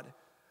with God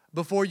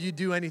before you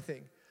do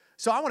anything.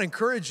 So I want to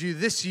encourage you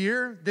this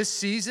year, this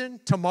season,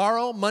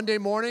 tomorrow, Monday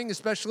morning,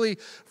 especially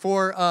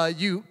for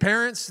you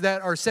parents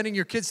that are sending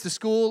your kids to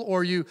school,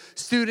 or you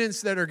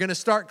students that are going to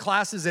start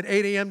classes at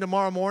 8 a.m.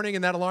 tomorrow morning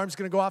and that alarm's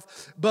going to go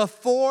off.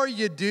 Before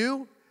you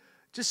do,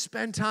 just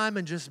spend time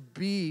and just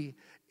be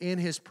in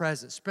His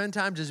presence. Spend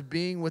time just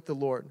being with the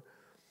Lord.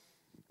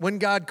 When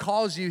God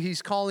calls you,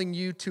 He's calling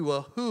you to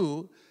a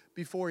who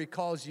before He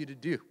calls you to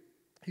do.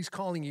 He's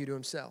calling you to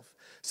Himself.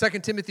 2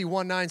 Timothy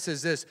 1:9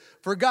 says this,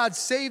 for God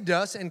saved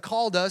us and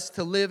called us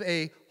to live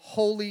a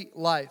holy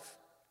life.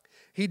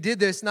 He did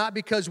this not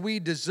because we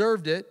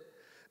deserved it,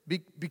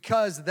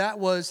 because that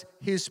was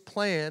His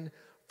plan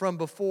from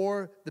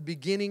before the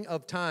beginning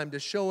of time, to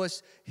show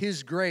us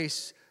His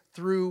grace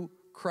through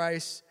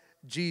Christ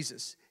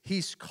Jesus.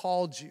 He's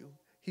called you.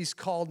 He's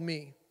called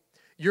me.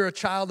 You're a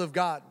child of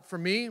God. For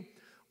me,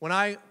 when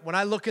I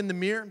look in the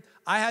mirror,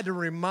 I had to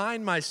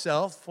remind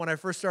myself when I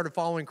first started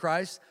following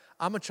Christ,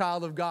 I'm a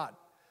child of God.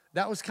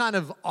 That was kind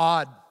of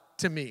odd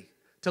to me,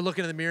 to look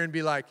in the mirror and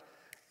be like,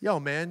 yo,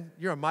 man,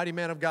 you're a mighty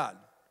man of God.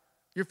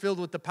 You're filled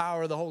with the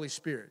power of the Holy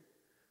Spirit.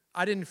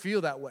 I didn't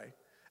feel that way.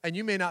 And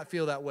you may not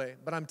feel that way,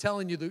 but I'm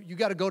telling you that you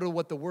got to go to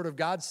what the Word of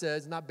God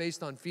says, not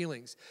based on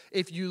feelings.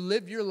 If you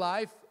live your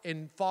life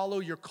and follow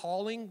your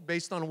calling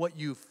based on what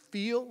you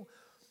feel,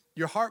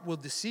 your heart will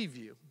deceive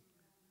you.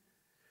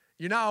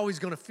 You're not always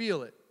going to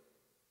feel it.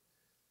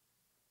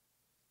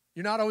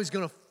 You're not always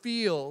going to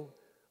feel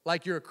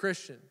like you're a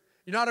Christian.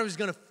 You're not always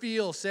going to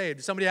feel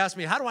saved. Somebody asked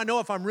me, how do I know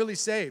if I'm really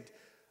saved?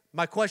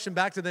 My question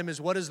back to them is,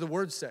 what does the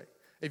Word say?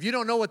 If you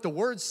don't know what the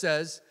Word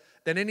says,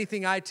 then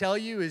anything I tell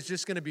you is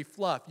just going to be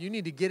fluff. You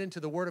need to get into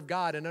the Word of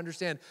God and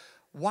understand,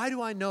 why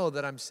do I know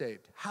that I'm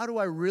saved? How do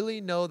I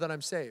really know that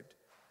I'm saved?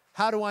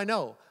 How do I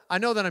know? I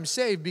know that I'm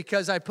saved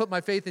because I put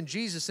my faith in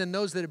Jesus, and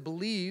those that have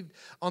believed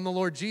on the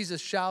Lord Jesus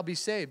shall be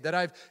saved. That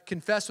I've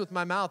confessed with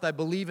my mouth, I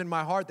believe in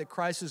my heart that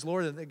Christ is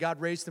Lord and that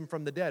God raised him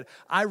from the dead.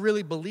 I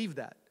really believe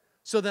that.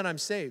 So then I'm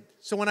saved.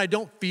 So when I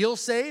don't feel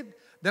saved,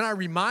 then I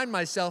remind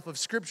myself of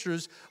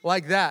scriptures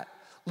like that.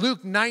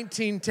 Luke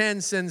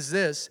 19:10 says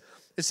this.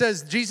 It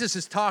says Jesus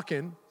is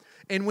talking,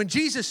 and when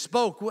Jesus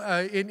spoke,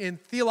 in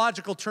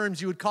theological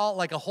terms, you would call it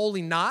like a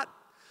holy knot.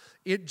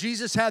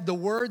 Jesus had the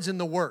words and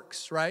the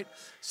works, right?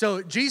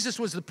 So Jesus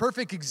was the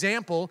perfect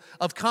example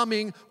of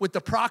coming with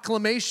the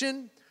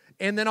proclamation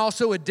and then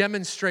also a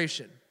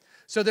demonstration.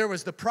 So there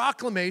was the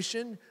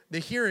proclamation, the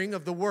hearing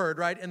of the word,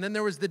 right? And then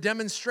there was the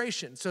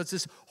demonstration. So it's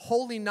this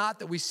holy knot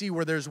that we see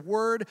where there's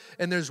word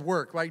and there's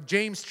work, right?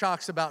 James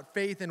talks about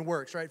faith and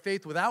works, right?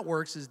 Faith without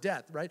works is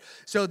death, right?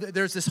 So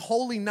there's this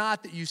holy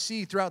knot that you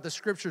see throughout the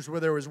scriptures where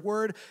there was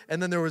word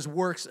and then there was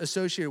works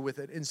associated with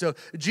it. And so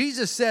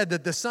Jesus said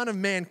that the Son of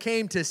Man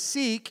came to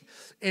seek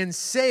and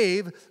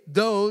save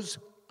those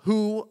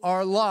who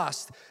are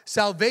lost.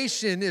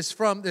 Salvation is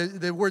from,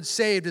 the word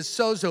saved is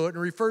sozo. It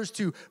refers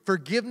to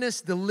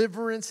forgiveness,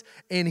 deliverance,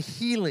 and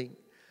healing.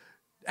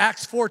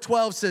 Acts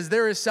 4:12 says,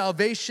 there is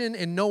salvation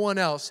in no one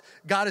else.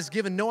 God has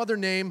given no other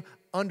name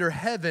under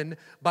heaven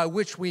by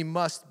which we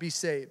must be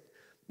saved.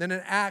 Then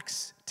in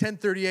Acts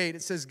 10:38,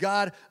 it says,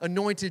 God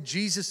anointed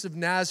Jesus of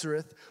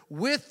Nazareth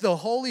with the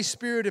Holy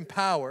Spirit and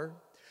power.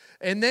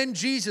 And then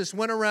Jesus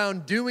went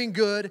around doing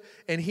good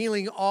and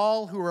healing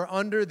all who were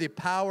under the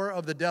power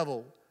of the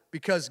devil,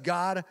 because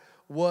God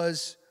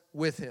was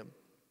with him.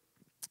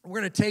 We're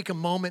going to take a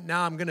moment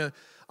now. I'm going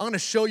to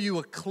show you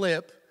a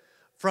clip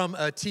from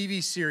a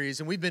TV series,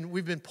 and we've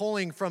been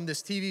pulling from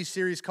this TV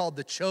series called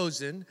The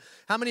Chosen.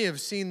 How many have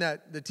seen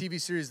the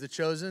TV series The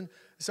Chosen?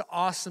 It's an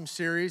awesome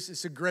series.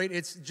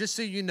 It's just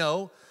so you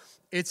know,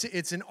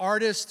 it's an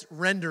artist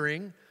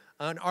rendering,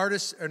 an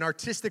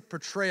artistic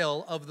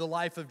portrayal of the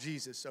life of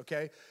Jesus,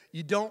 okay?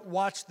 You don't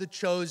watch The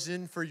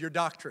Chosen for your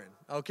doctrine,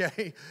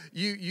 okay?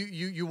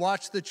 You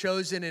watch The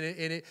Chosen, and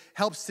it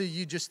helps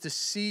you just to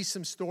see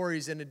some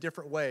stories in a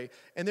different way.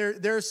 And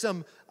there's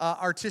some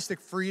artistic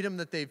freedom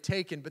that they've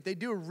taken, but they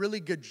do a really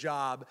good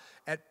job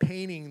at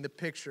painting the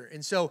picture.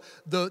 And so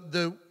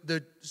the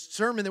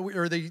sermon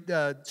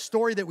the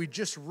story that we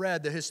just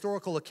read, the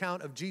historical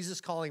account of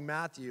Jesus calling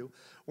Matthew,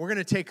 we're going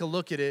to take a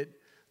look at it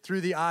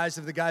through the eyes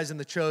of the guys in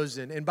The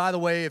Chosen. And by the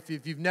way, if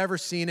you've never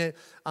seen it,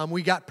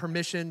 we got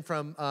permission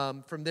from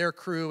their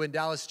crew in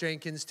Dallas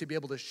Jenkins to be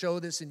able to show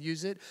this and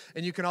use it.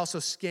 And you can also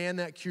scan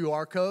that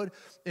QR code,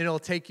 and it'll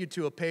take you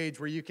to a page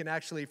where you can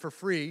actually, for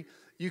free,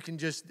 you can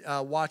just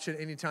watch it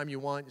anytime you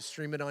want,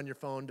 stream it on your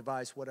phone,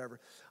 device, whatever.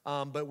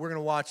 But we're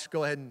going to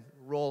go ahead and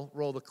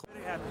roll the clip.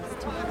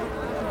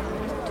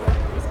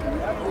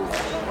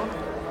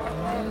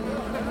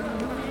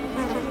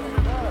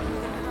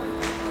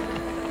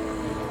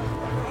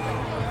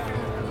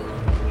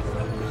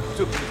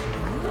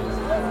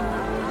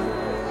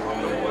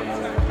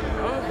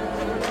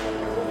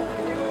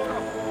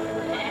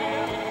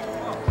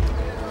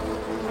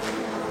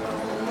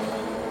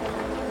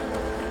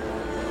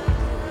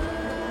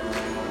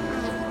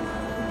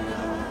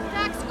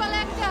 Tax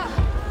collector!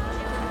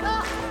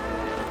 Oh.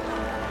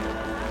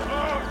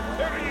 Oh,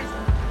 there he is!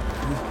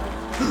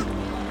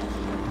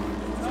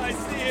 I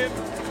see him!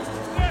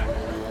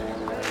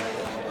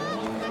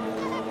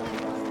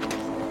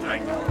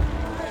 Right.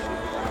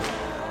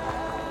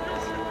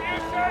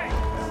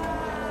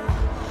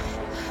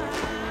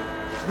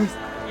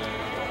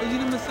 Are you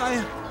the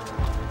Messiah?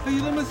 Are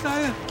you the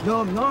Messiah?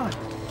 No, I'm not.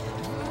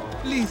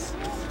 Please,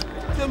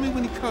 tell me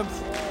when he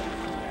comes.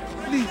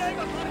 Please.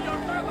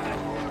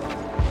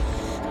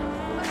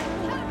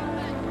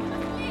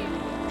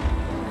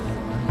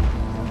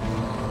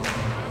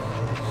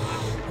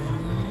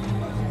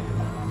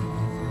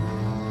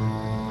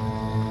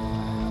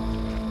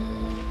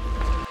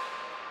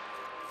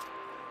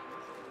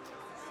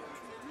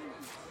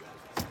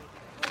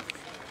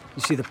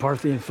 You see the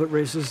Parthian foot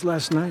races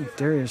last night?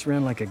 Darius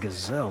ran like a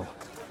gazelle.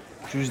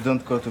 Jews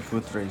don't go to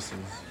foot races.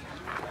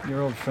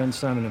 Your old friend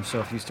Simon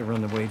himself used to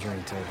run the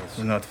wagering tables.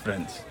 We're not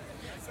friends.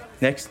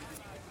 Next.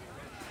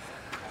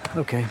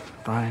 Okay,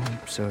 fine.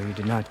 So you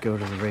did not go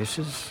to the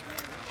races?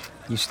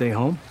 You stay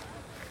home?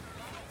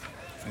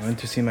 I went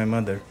to see my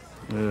mother.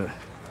 Ugh,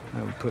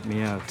 that would put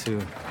me out,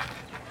 too.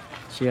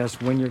 She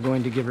asked when you're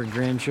going to give her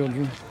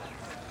grandchildren?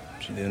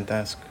 She didn't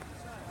ask.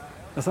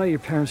 I thought your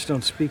parents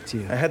don't speak to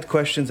you. I had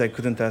questions I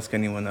couldn't ask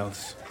anyone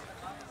else.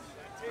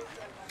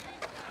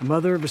 The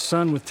mother of a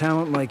son with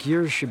talent like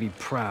yours should be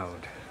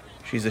proud.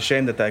 She's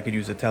ashamed that I could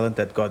use a talent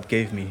that God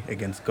gave me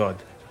against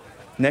God.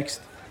 Next.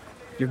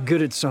 You're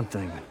good at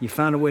something. You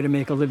found a way to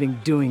make a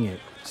living doing it.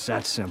 It's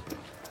that simple.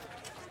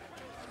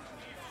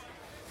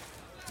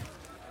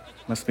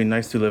 Must be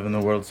nice to live in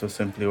a world so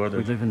simply We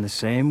ordered. live in the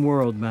same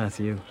world,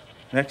 Matthew.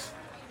 Next.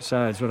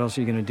 Besides, what else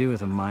are you going to do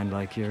with a mind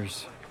like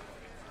yours?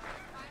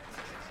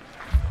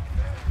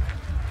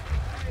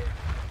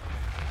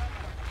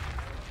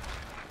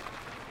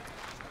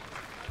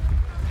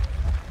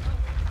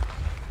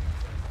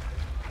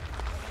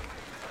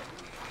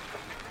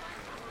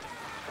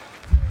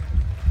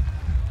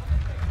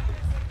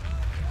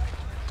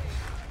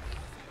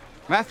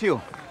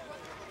 Matthew.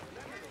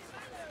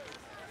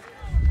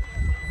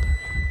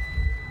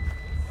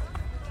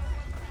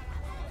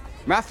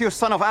 Matthew,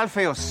 son of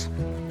Alphaeus.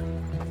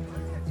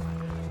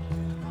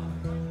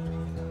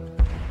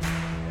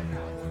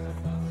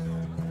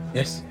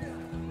 Yes.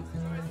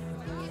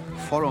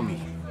 Follow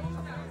me.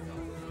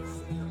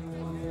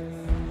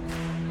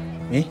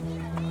 Me?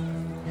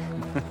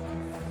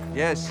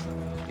 Yes,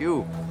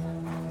 you.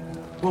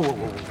 Whoa, whoa,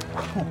 whoa,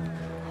 whoa.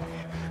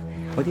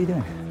 What are you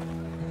doing?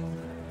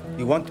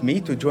 You want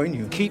me to join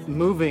you? Keep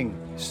moving,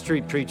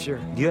 street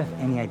preacher. Do you have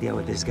any idea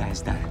what this guy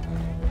has done?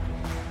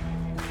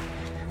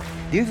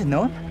 Do you even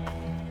know him?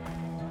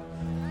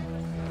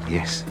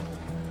 Yes.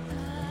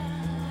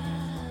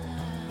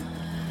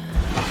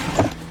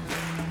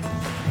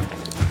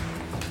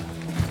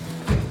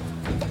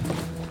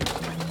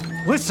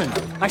 Listen,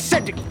 I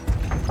said to...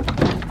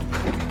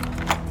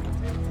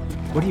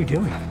 What are you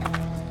doing?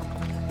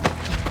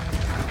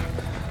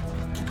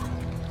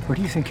 Where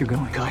do you think you're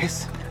going?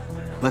 Guys,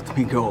 let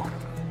me go.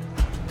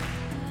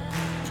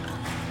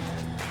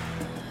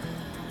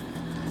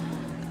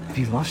 Have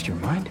you lost your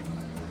mind?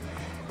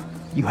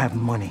 You have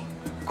money.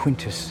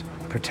 Quintus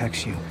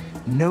protects you.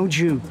 No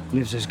Jew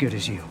lives as good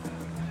as you.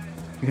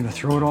 You're gonna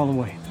throw it all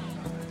away.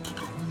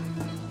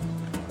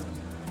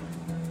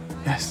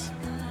 Yes.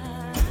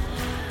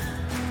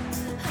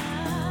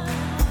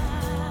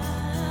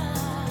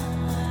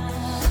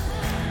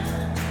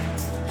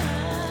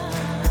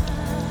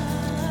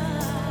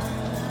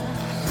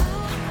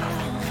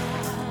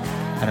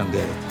 I don't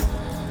get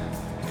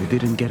it. You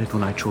didn't get it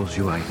when I chose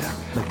you either.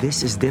 But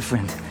this is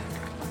different.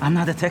 I'm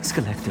not a tax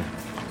collector.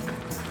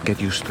 Get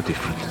used to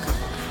different.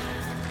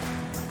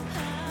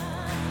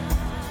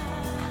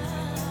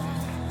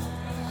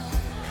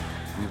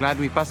 I'm glad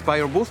we passed by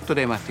your booth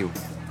today, Matthew.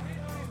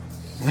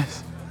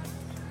 Yes.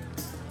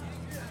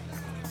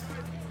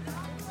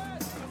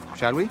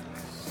 Shall we?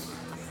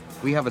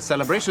 We have a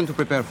celebration to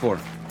prepare for.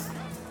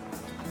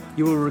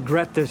 You will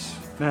regret this,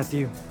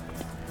 Matthew.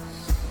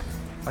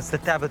 What's the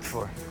tablet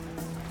for?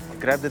 I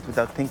grabbed it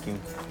without thinking.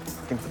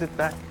 You can put it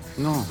back.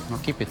 No,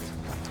 keep it.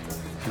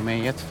 You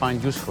may yet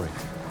find use for it.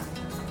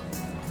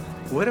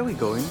 Where are we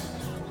going?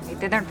 A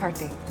dinner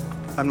party.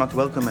 I'm not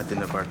welcome at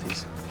dinner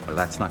parties. Well,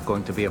 that's not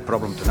going to be a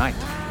problem tonight.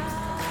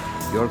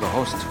 You're the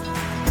host.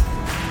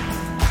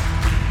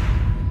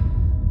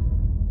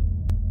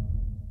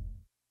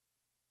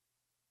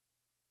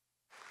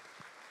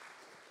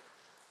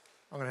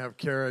 I'm going to have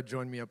Kara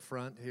join me up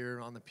front here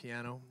on the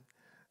piano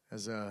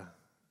as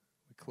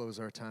we close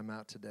our time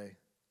out today.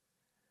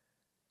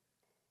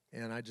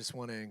 And I just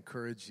want to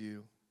encourage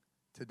you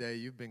today,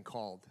 you've been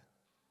called.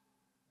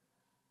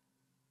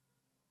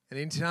 And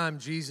anytime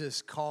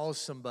Jesus calls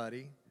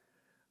somebody,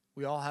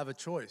 we all have a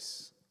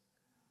choice.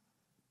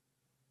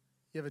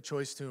 You have a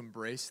choice to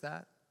embrace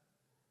that.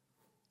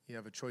 You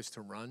have a choice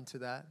to run to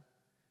that.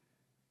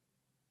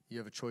 You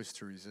have a choice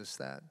to resist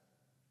that.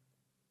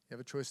 You have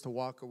a choice to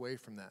walk away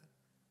from that.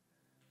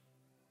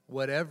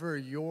 Whatever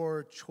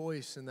your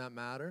choice in that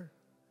matter,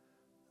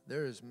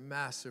 there is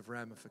massive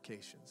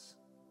ramifications.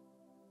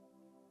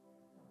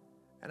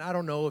 And I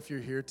don't know if you're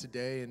here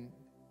today and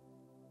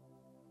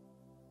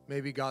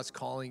maybe God's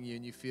calling you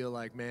and you feel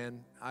like,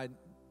 man,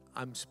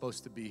 I'm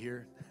supposed to be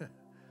here.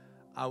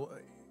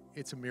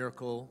 It's a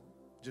miracle,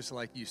 just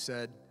like you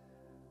said,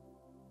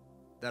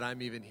 that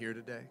I'm even here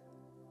today.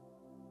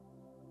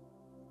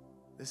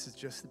 This is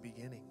just the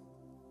beginning.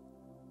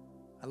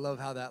 I love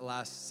how that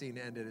last scene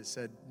ended. It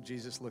said,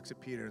 Jesus looks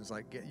at Peter and is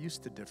like, get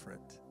used to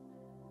different.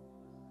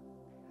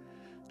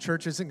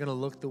 Church isn't going to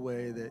look the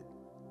way that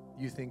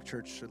you think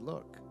church should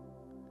look.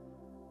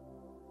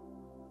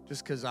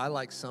 Just because I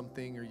like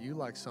something or you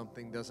like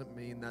something doesn't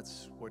mean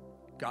that's what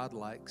God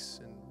likes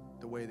and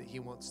the way that he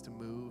wants to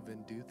move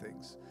and do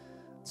things.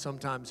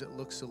 Sometimes it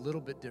looks a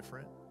little bit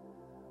different.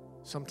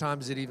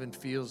 Sometimes it even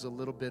feels a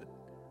little bit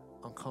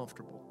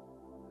uncomfortable.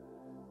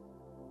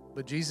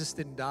 But Jesus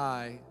didn't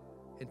die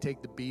and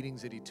take the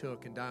beatings that he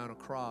took and die on a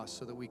cross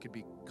so that we could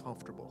be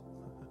comfortable.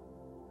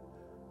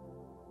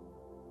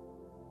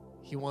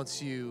 He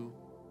wants you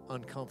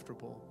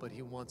uncomfortable, but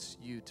he wants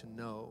you to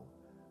know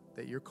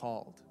that you're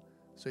called.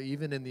 So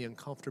even in the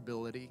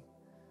uncomfortability,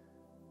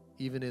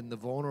 even in the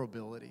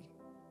vulnerability,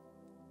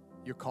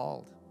 you're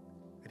called,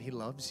 and he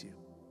loves you.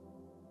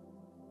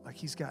 Like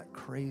he's got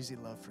crazy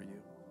love for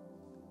you.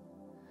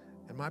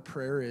 And my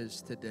prayer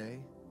is today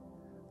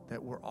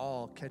that we're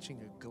all catching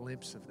a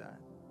glimpse of that.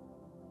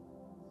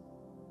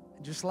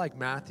 And just like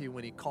Matthew,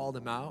 when he called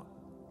him out,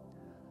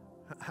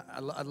 I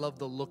love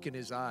the look in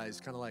his eyes,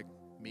 kind of like,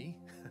 me?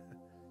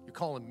 You're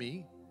calling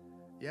me?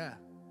 Yeah,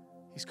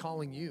 he's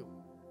calling you.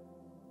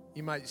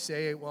 You might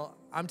say, well,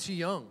 I'm too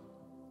young.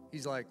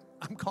 He's like,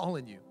 I'm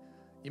calling you.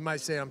 You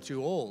might say, I'm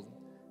too old.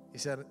 He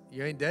said,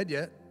 you ain't dead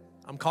yet.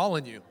 I'm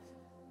calling you.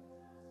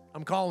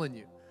 I'm calling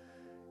you.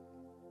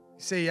 You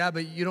say, yeah,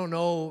 but you don't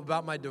know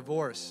about my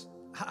divorce.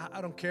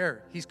 I don't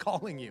care. He's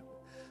calling you.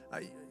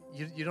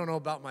 You don't know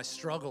about my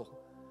struggle.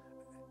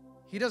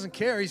 He doesn't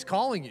care. He's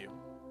calling you.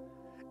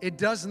 It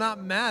does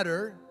not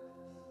matter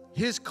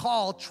His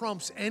call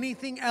trumps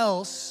anything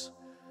else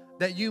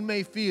that you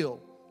may feel.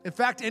 In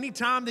fact,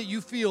 anytime that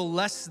you feel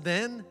less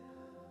than,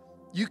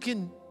 you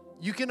can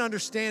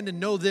understand and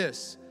know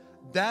this: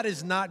 that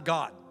is not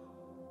God.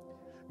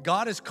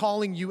 God is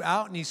calling you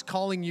out and He's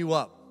calling you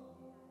up.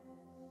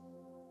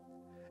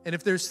 And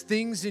if there's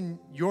things in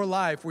your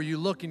life where you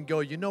look and go,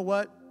 you know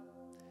what?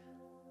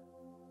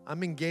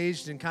 I'm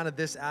engaged in kind of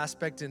this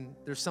aspect, and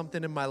there's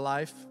something in my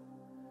life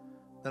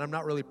that I'm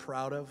not really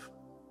proud of.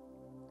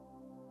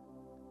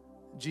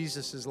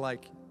 Jesus is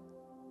like,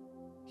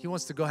 He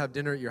wants to go have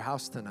dinner at your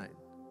house tonight.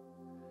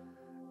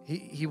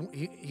 He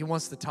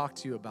wants to talk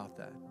to you about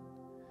that.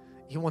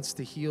 He wants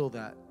to heal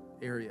that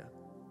area.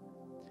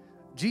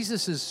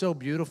 Jesus is so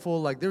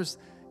beautiful. Like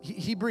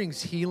He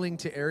brings healing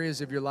to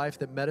areas of your life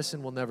that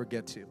medicine will never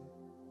get to.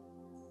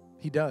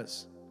 He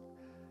does.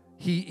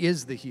 He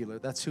is the healer.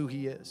 That's who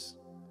He is.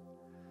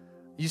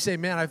 You say,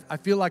 man, I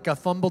feel like I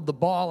fumbled the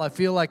ball. I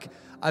feel like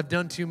I've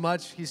done too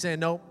much. He's saying,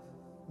 nope,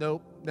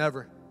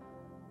 never.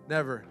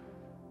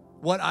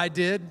 What I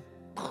did,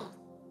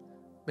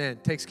 man,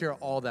 takes care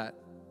of all that.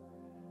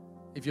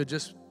 If you'll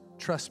just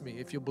trust me,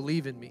 if you'll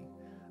believe in me.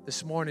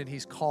 This morning,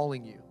 He's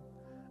calling you.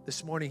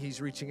 This morning,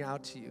 He's reaching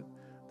out to you.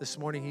 This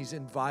morning, He's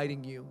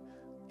inviting you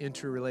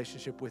into a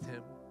relationship with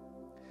Him.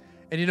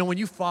 And you know, when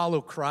you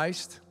follow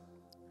Christ,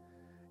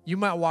 you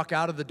might walk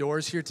out of the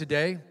doors here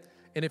today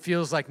and it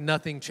feels like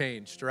nothing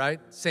changed, right?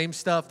 Same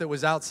stuff that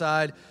was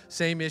outside,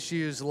 same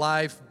issues,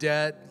 life,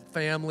 debt,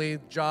 family,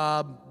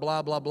 job,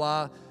 blah, blah,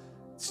 blah,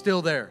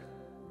 still there.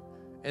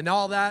 And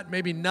all that,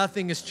 maybe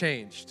nothing has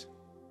changed,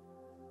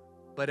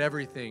 but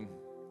everything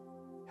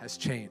has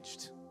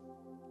changed.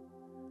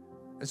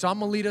 And so I'm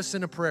going to lead us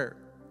in a prayer.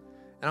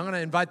 And I'm going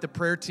to invite the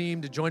prayer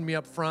team to join me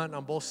up front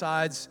on both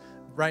sides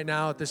right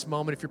now at this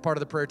moment. If you're part of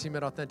the prayer team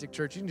at Authentic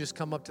Church, you can just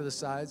come up to the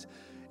sides.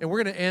 And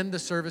we're going to end the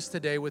service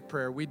today with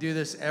prayer. We do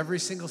this every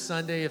single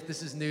Sunday if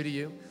this is new to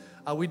you.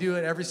 We do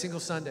it every single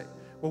Sunday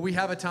where we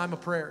have a time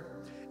of prayer.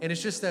 And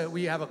it's just that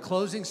we have a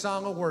closing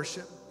song of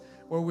worship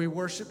where we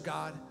worship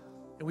God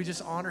and we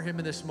just honor Him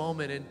in this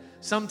moment. And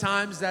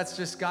sometimes that's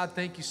just, God,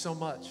 thank you so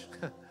much.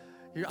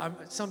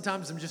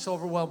 Sometimes I'm just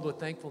overwhelmed with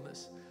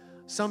thankfulness.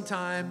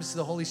 Sometimes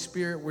the Holy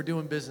Spirit, we're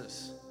doing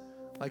business.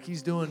 Like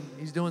He's doing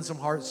some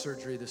heart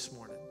surgery this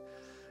morning.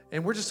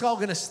 And we're just all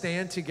going to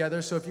stand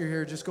together. So if you're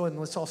here, just go ahead and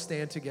let's all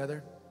stand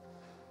together.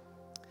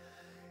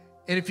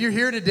 And if you're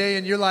here today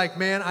and you're like,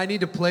 man, I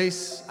need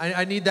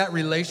I need that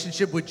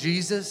relationship with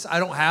Jesus. I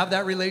don't have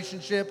that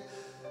relationship.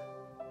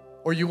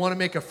 Or you want to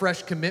make a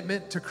fresh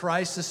commitment to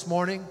Christ this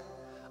morning,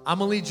 I'm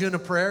going to lead you in a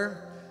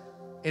prayer.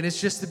 And it's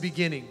just the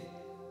beginning.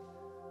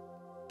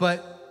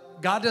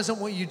 But God doesn't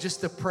want you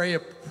just to pray a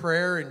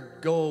prayer and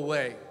go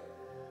away.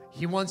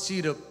 He wants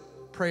you to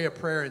pray a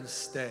prayer and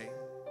stay.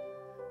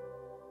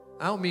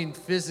 I don't mean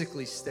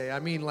physically stay.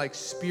 I mean like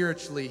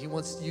spiritually. He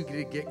wants you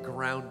to get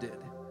grounded.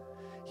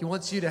 He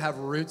wants you to have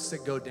roots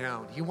that go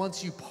down. He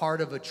wants you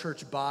part of a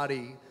church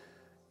body.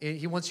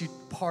 He wants you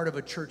part of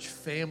a church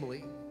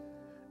family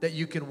that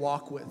you can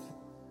walk with.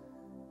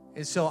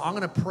 And so I'm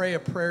going to pray a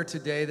prayer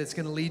today that's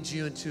going to lead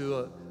you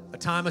into a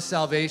time of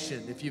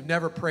salvation. If you've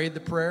never prayed the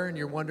prayer and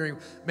you're wondering,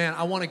 man,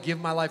 I want to give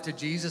my life to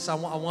Jesus. I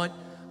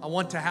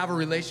want to have a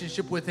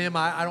relationship with Him.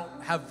 I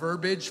don't have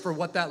verbiage for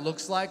what that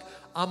looks like.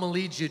 I'm going to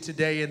lead you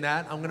today in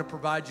that. I'm going to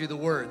provide you the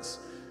words.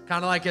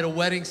 Kind of like at a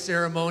wedding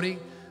ceremony.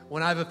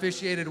 When I've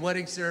officiated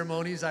wedding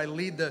ceremonies, I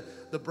lead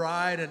the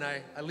bride and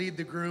I lead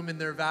the groom in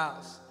their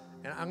vows.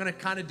 And I'm going to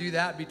kind of do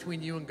that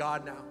between you and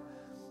God now.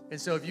 And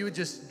so if you would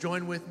just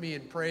join with me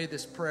and pray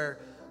this prayer.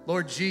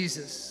 Lord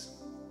Jesus,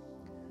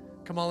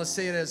 come on, let's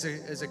say it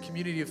as a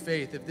community of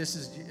faith. If this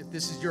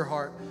is your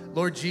heart,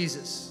 Lord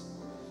Jesus,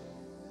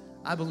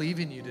 I believe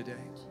in you today.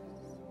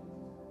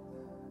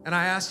 And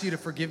I ask you to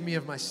forgive me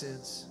of my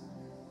sins.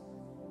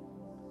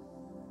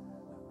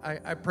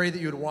 I pray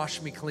that you would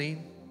wash me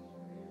clean,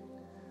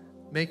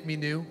 make me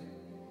new.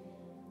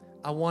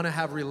 I want to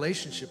have a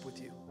relationship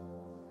with you.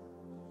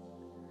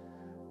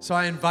 So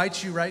I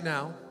invite you right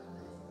now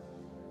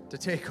to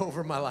take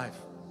over my life.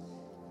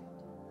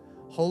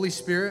 Holy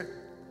Spirit,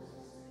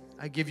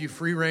 I give you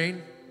free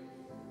rein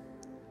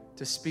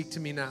to speak to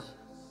me now.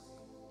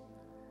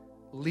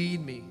 Lead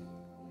me,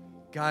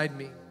 guide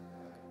me,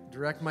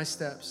 direct my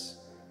steps.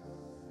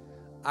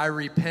 I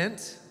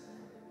repent.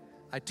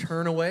 I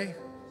turn away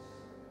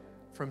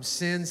from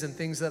sins and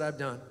things that I've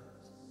done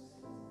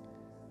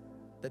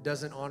that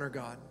doesn't honor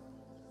God.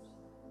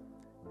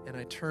 And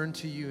I turn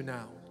to you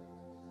now.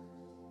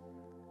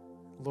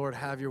 Lord,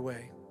 have your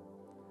way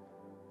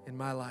in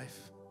my life.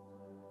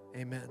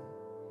 Amen.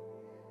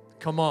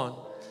 Come on.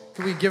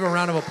 Can we give a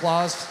round of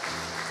applause?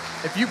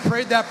 If you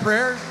prayed that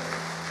prayer,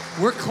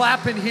 we're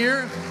clapping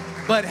here,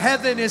 but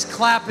heaven is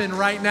clapping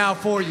right now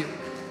for you.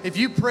 If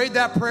you prayed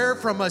that prayer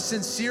from a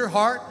sincere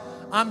heart,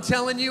 I'm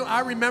telling you,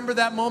 I remember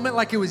that moment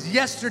like it was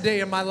yesterday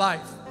in my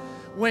life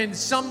when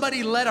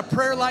somebody led a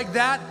prayer like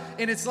that,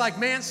 and it's like,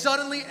 man,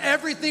 suddenly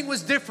everything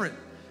was different.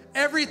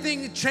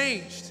 Everything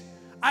changed.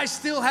 I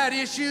still had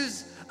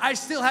issues. I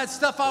still had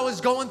stuff I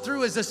was going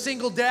through as a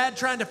single dad,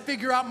 trying to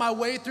figure out my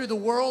way through the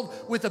world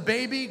with a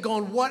baby,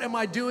 going, what am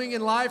I doing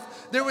in life?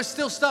 There was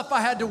still stuff I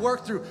had to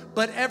work through,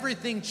 but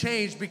everything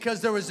changed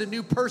because there was a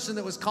new person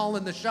that was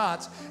calling the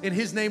shots, and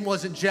his name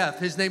wasn't Jeff,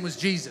 his name was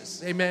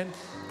Jesus, amen?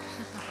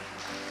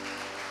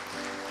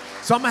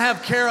 So I'm gonna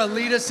have Kara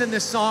lead us in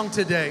this song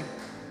today,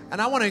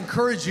 and I wanna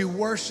encourage you,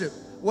 worship.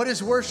 What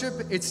is worship?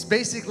 It's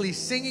basically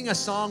singing a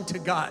song to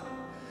God.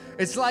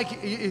 It's like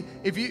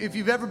if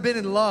you've ever been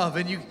in love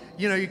and you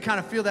kind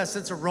of feel that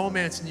sense of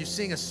romance and you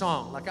sing a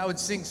song. Like I would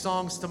sing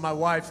songs to my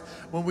wife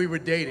when we were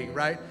dating,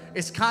 right?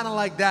 It's kind of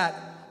like that,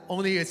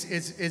 only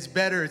it's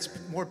better, it's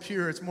more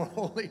pure, it's more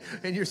holy,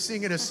 and you're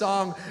singing a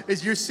song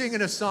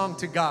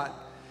to God.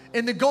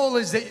 And the goal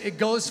is that it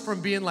goes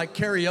from being like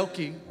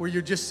karaoke, where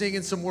you're just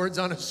singing some words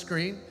on a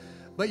screen,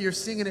 but you're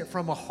singing it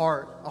from a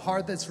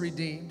heart that's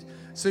redeemed.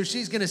 So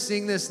she's gonna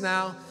sing this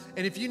now.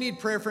 And if you need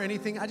prayer for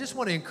anything, I just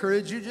want to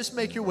encourage you, just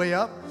make your way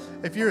up.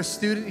 If you're a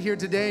student here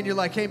today and you're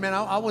like, hey man,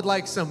 I would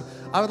like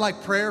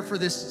prayer for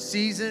this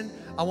season.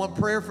 I want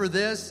prayer for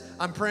this.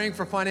 I'm praying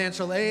for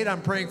financial aid.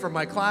 I'm praying for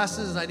my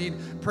classes. I need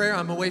prayer.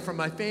 I'm away from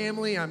my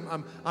family.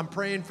 I'm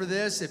praying for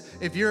this.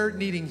 If you're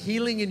needing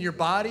healing in your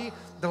body,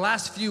 the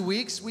last few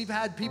weeks, we've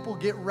had people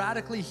get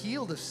radically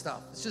healed of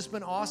stuff. It's just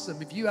been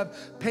awesome. If you have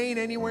pain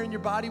anywhere in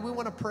your body, we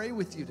want to pray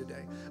with you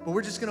today. But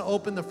we're just going to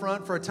open the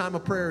front for a time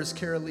of prayer as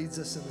Kara leads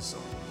us in the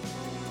song.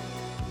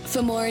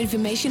 For more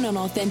information on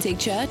Authentic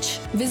Church,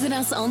 visit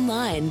us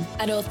online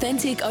at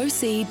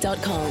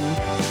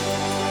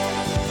AuthenticOC.com.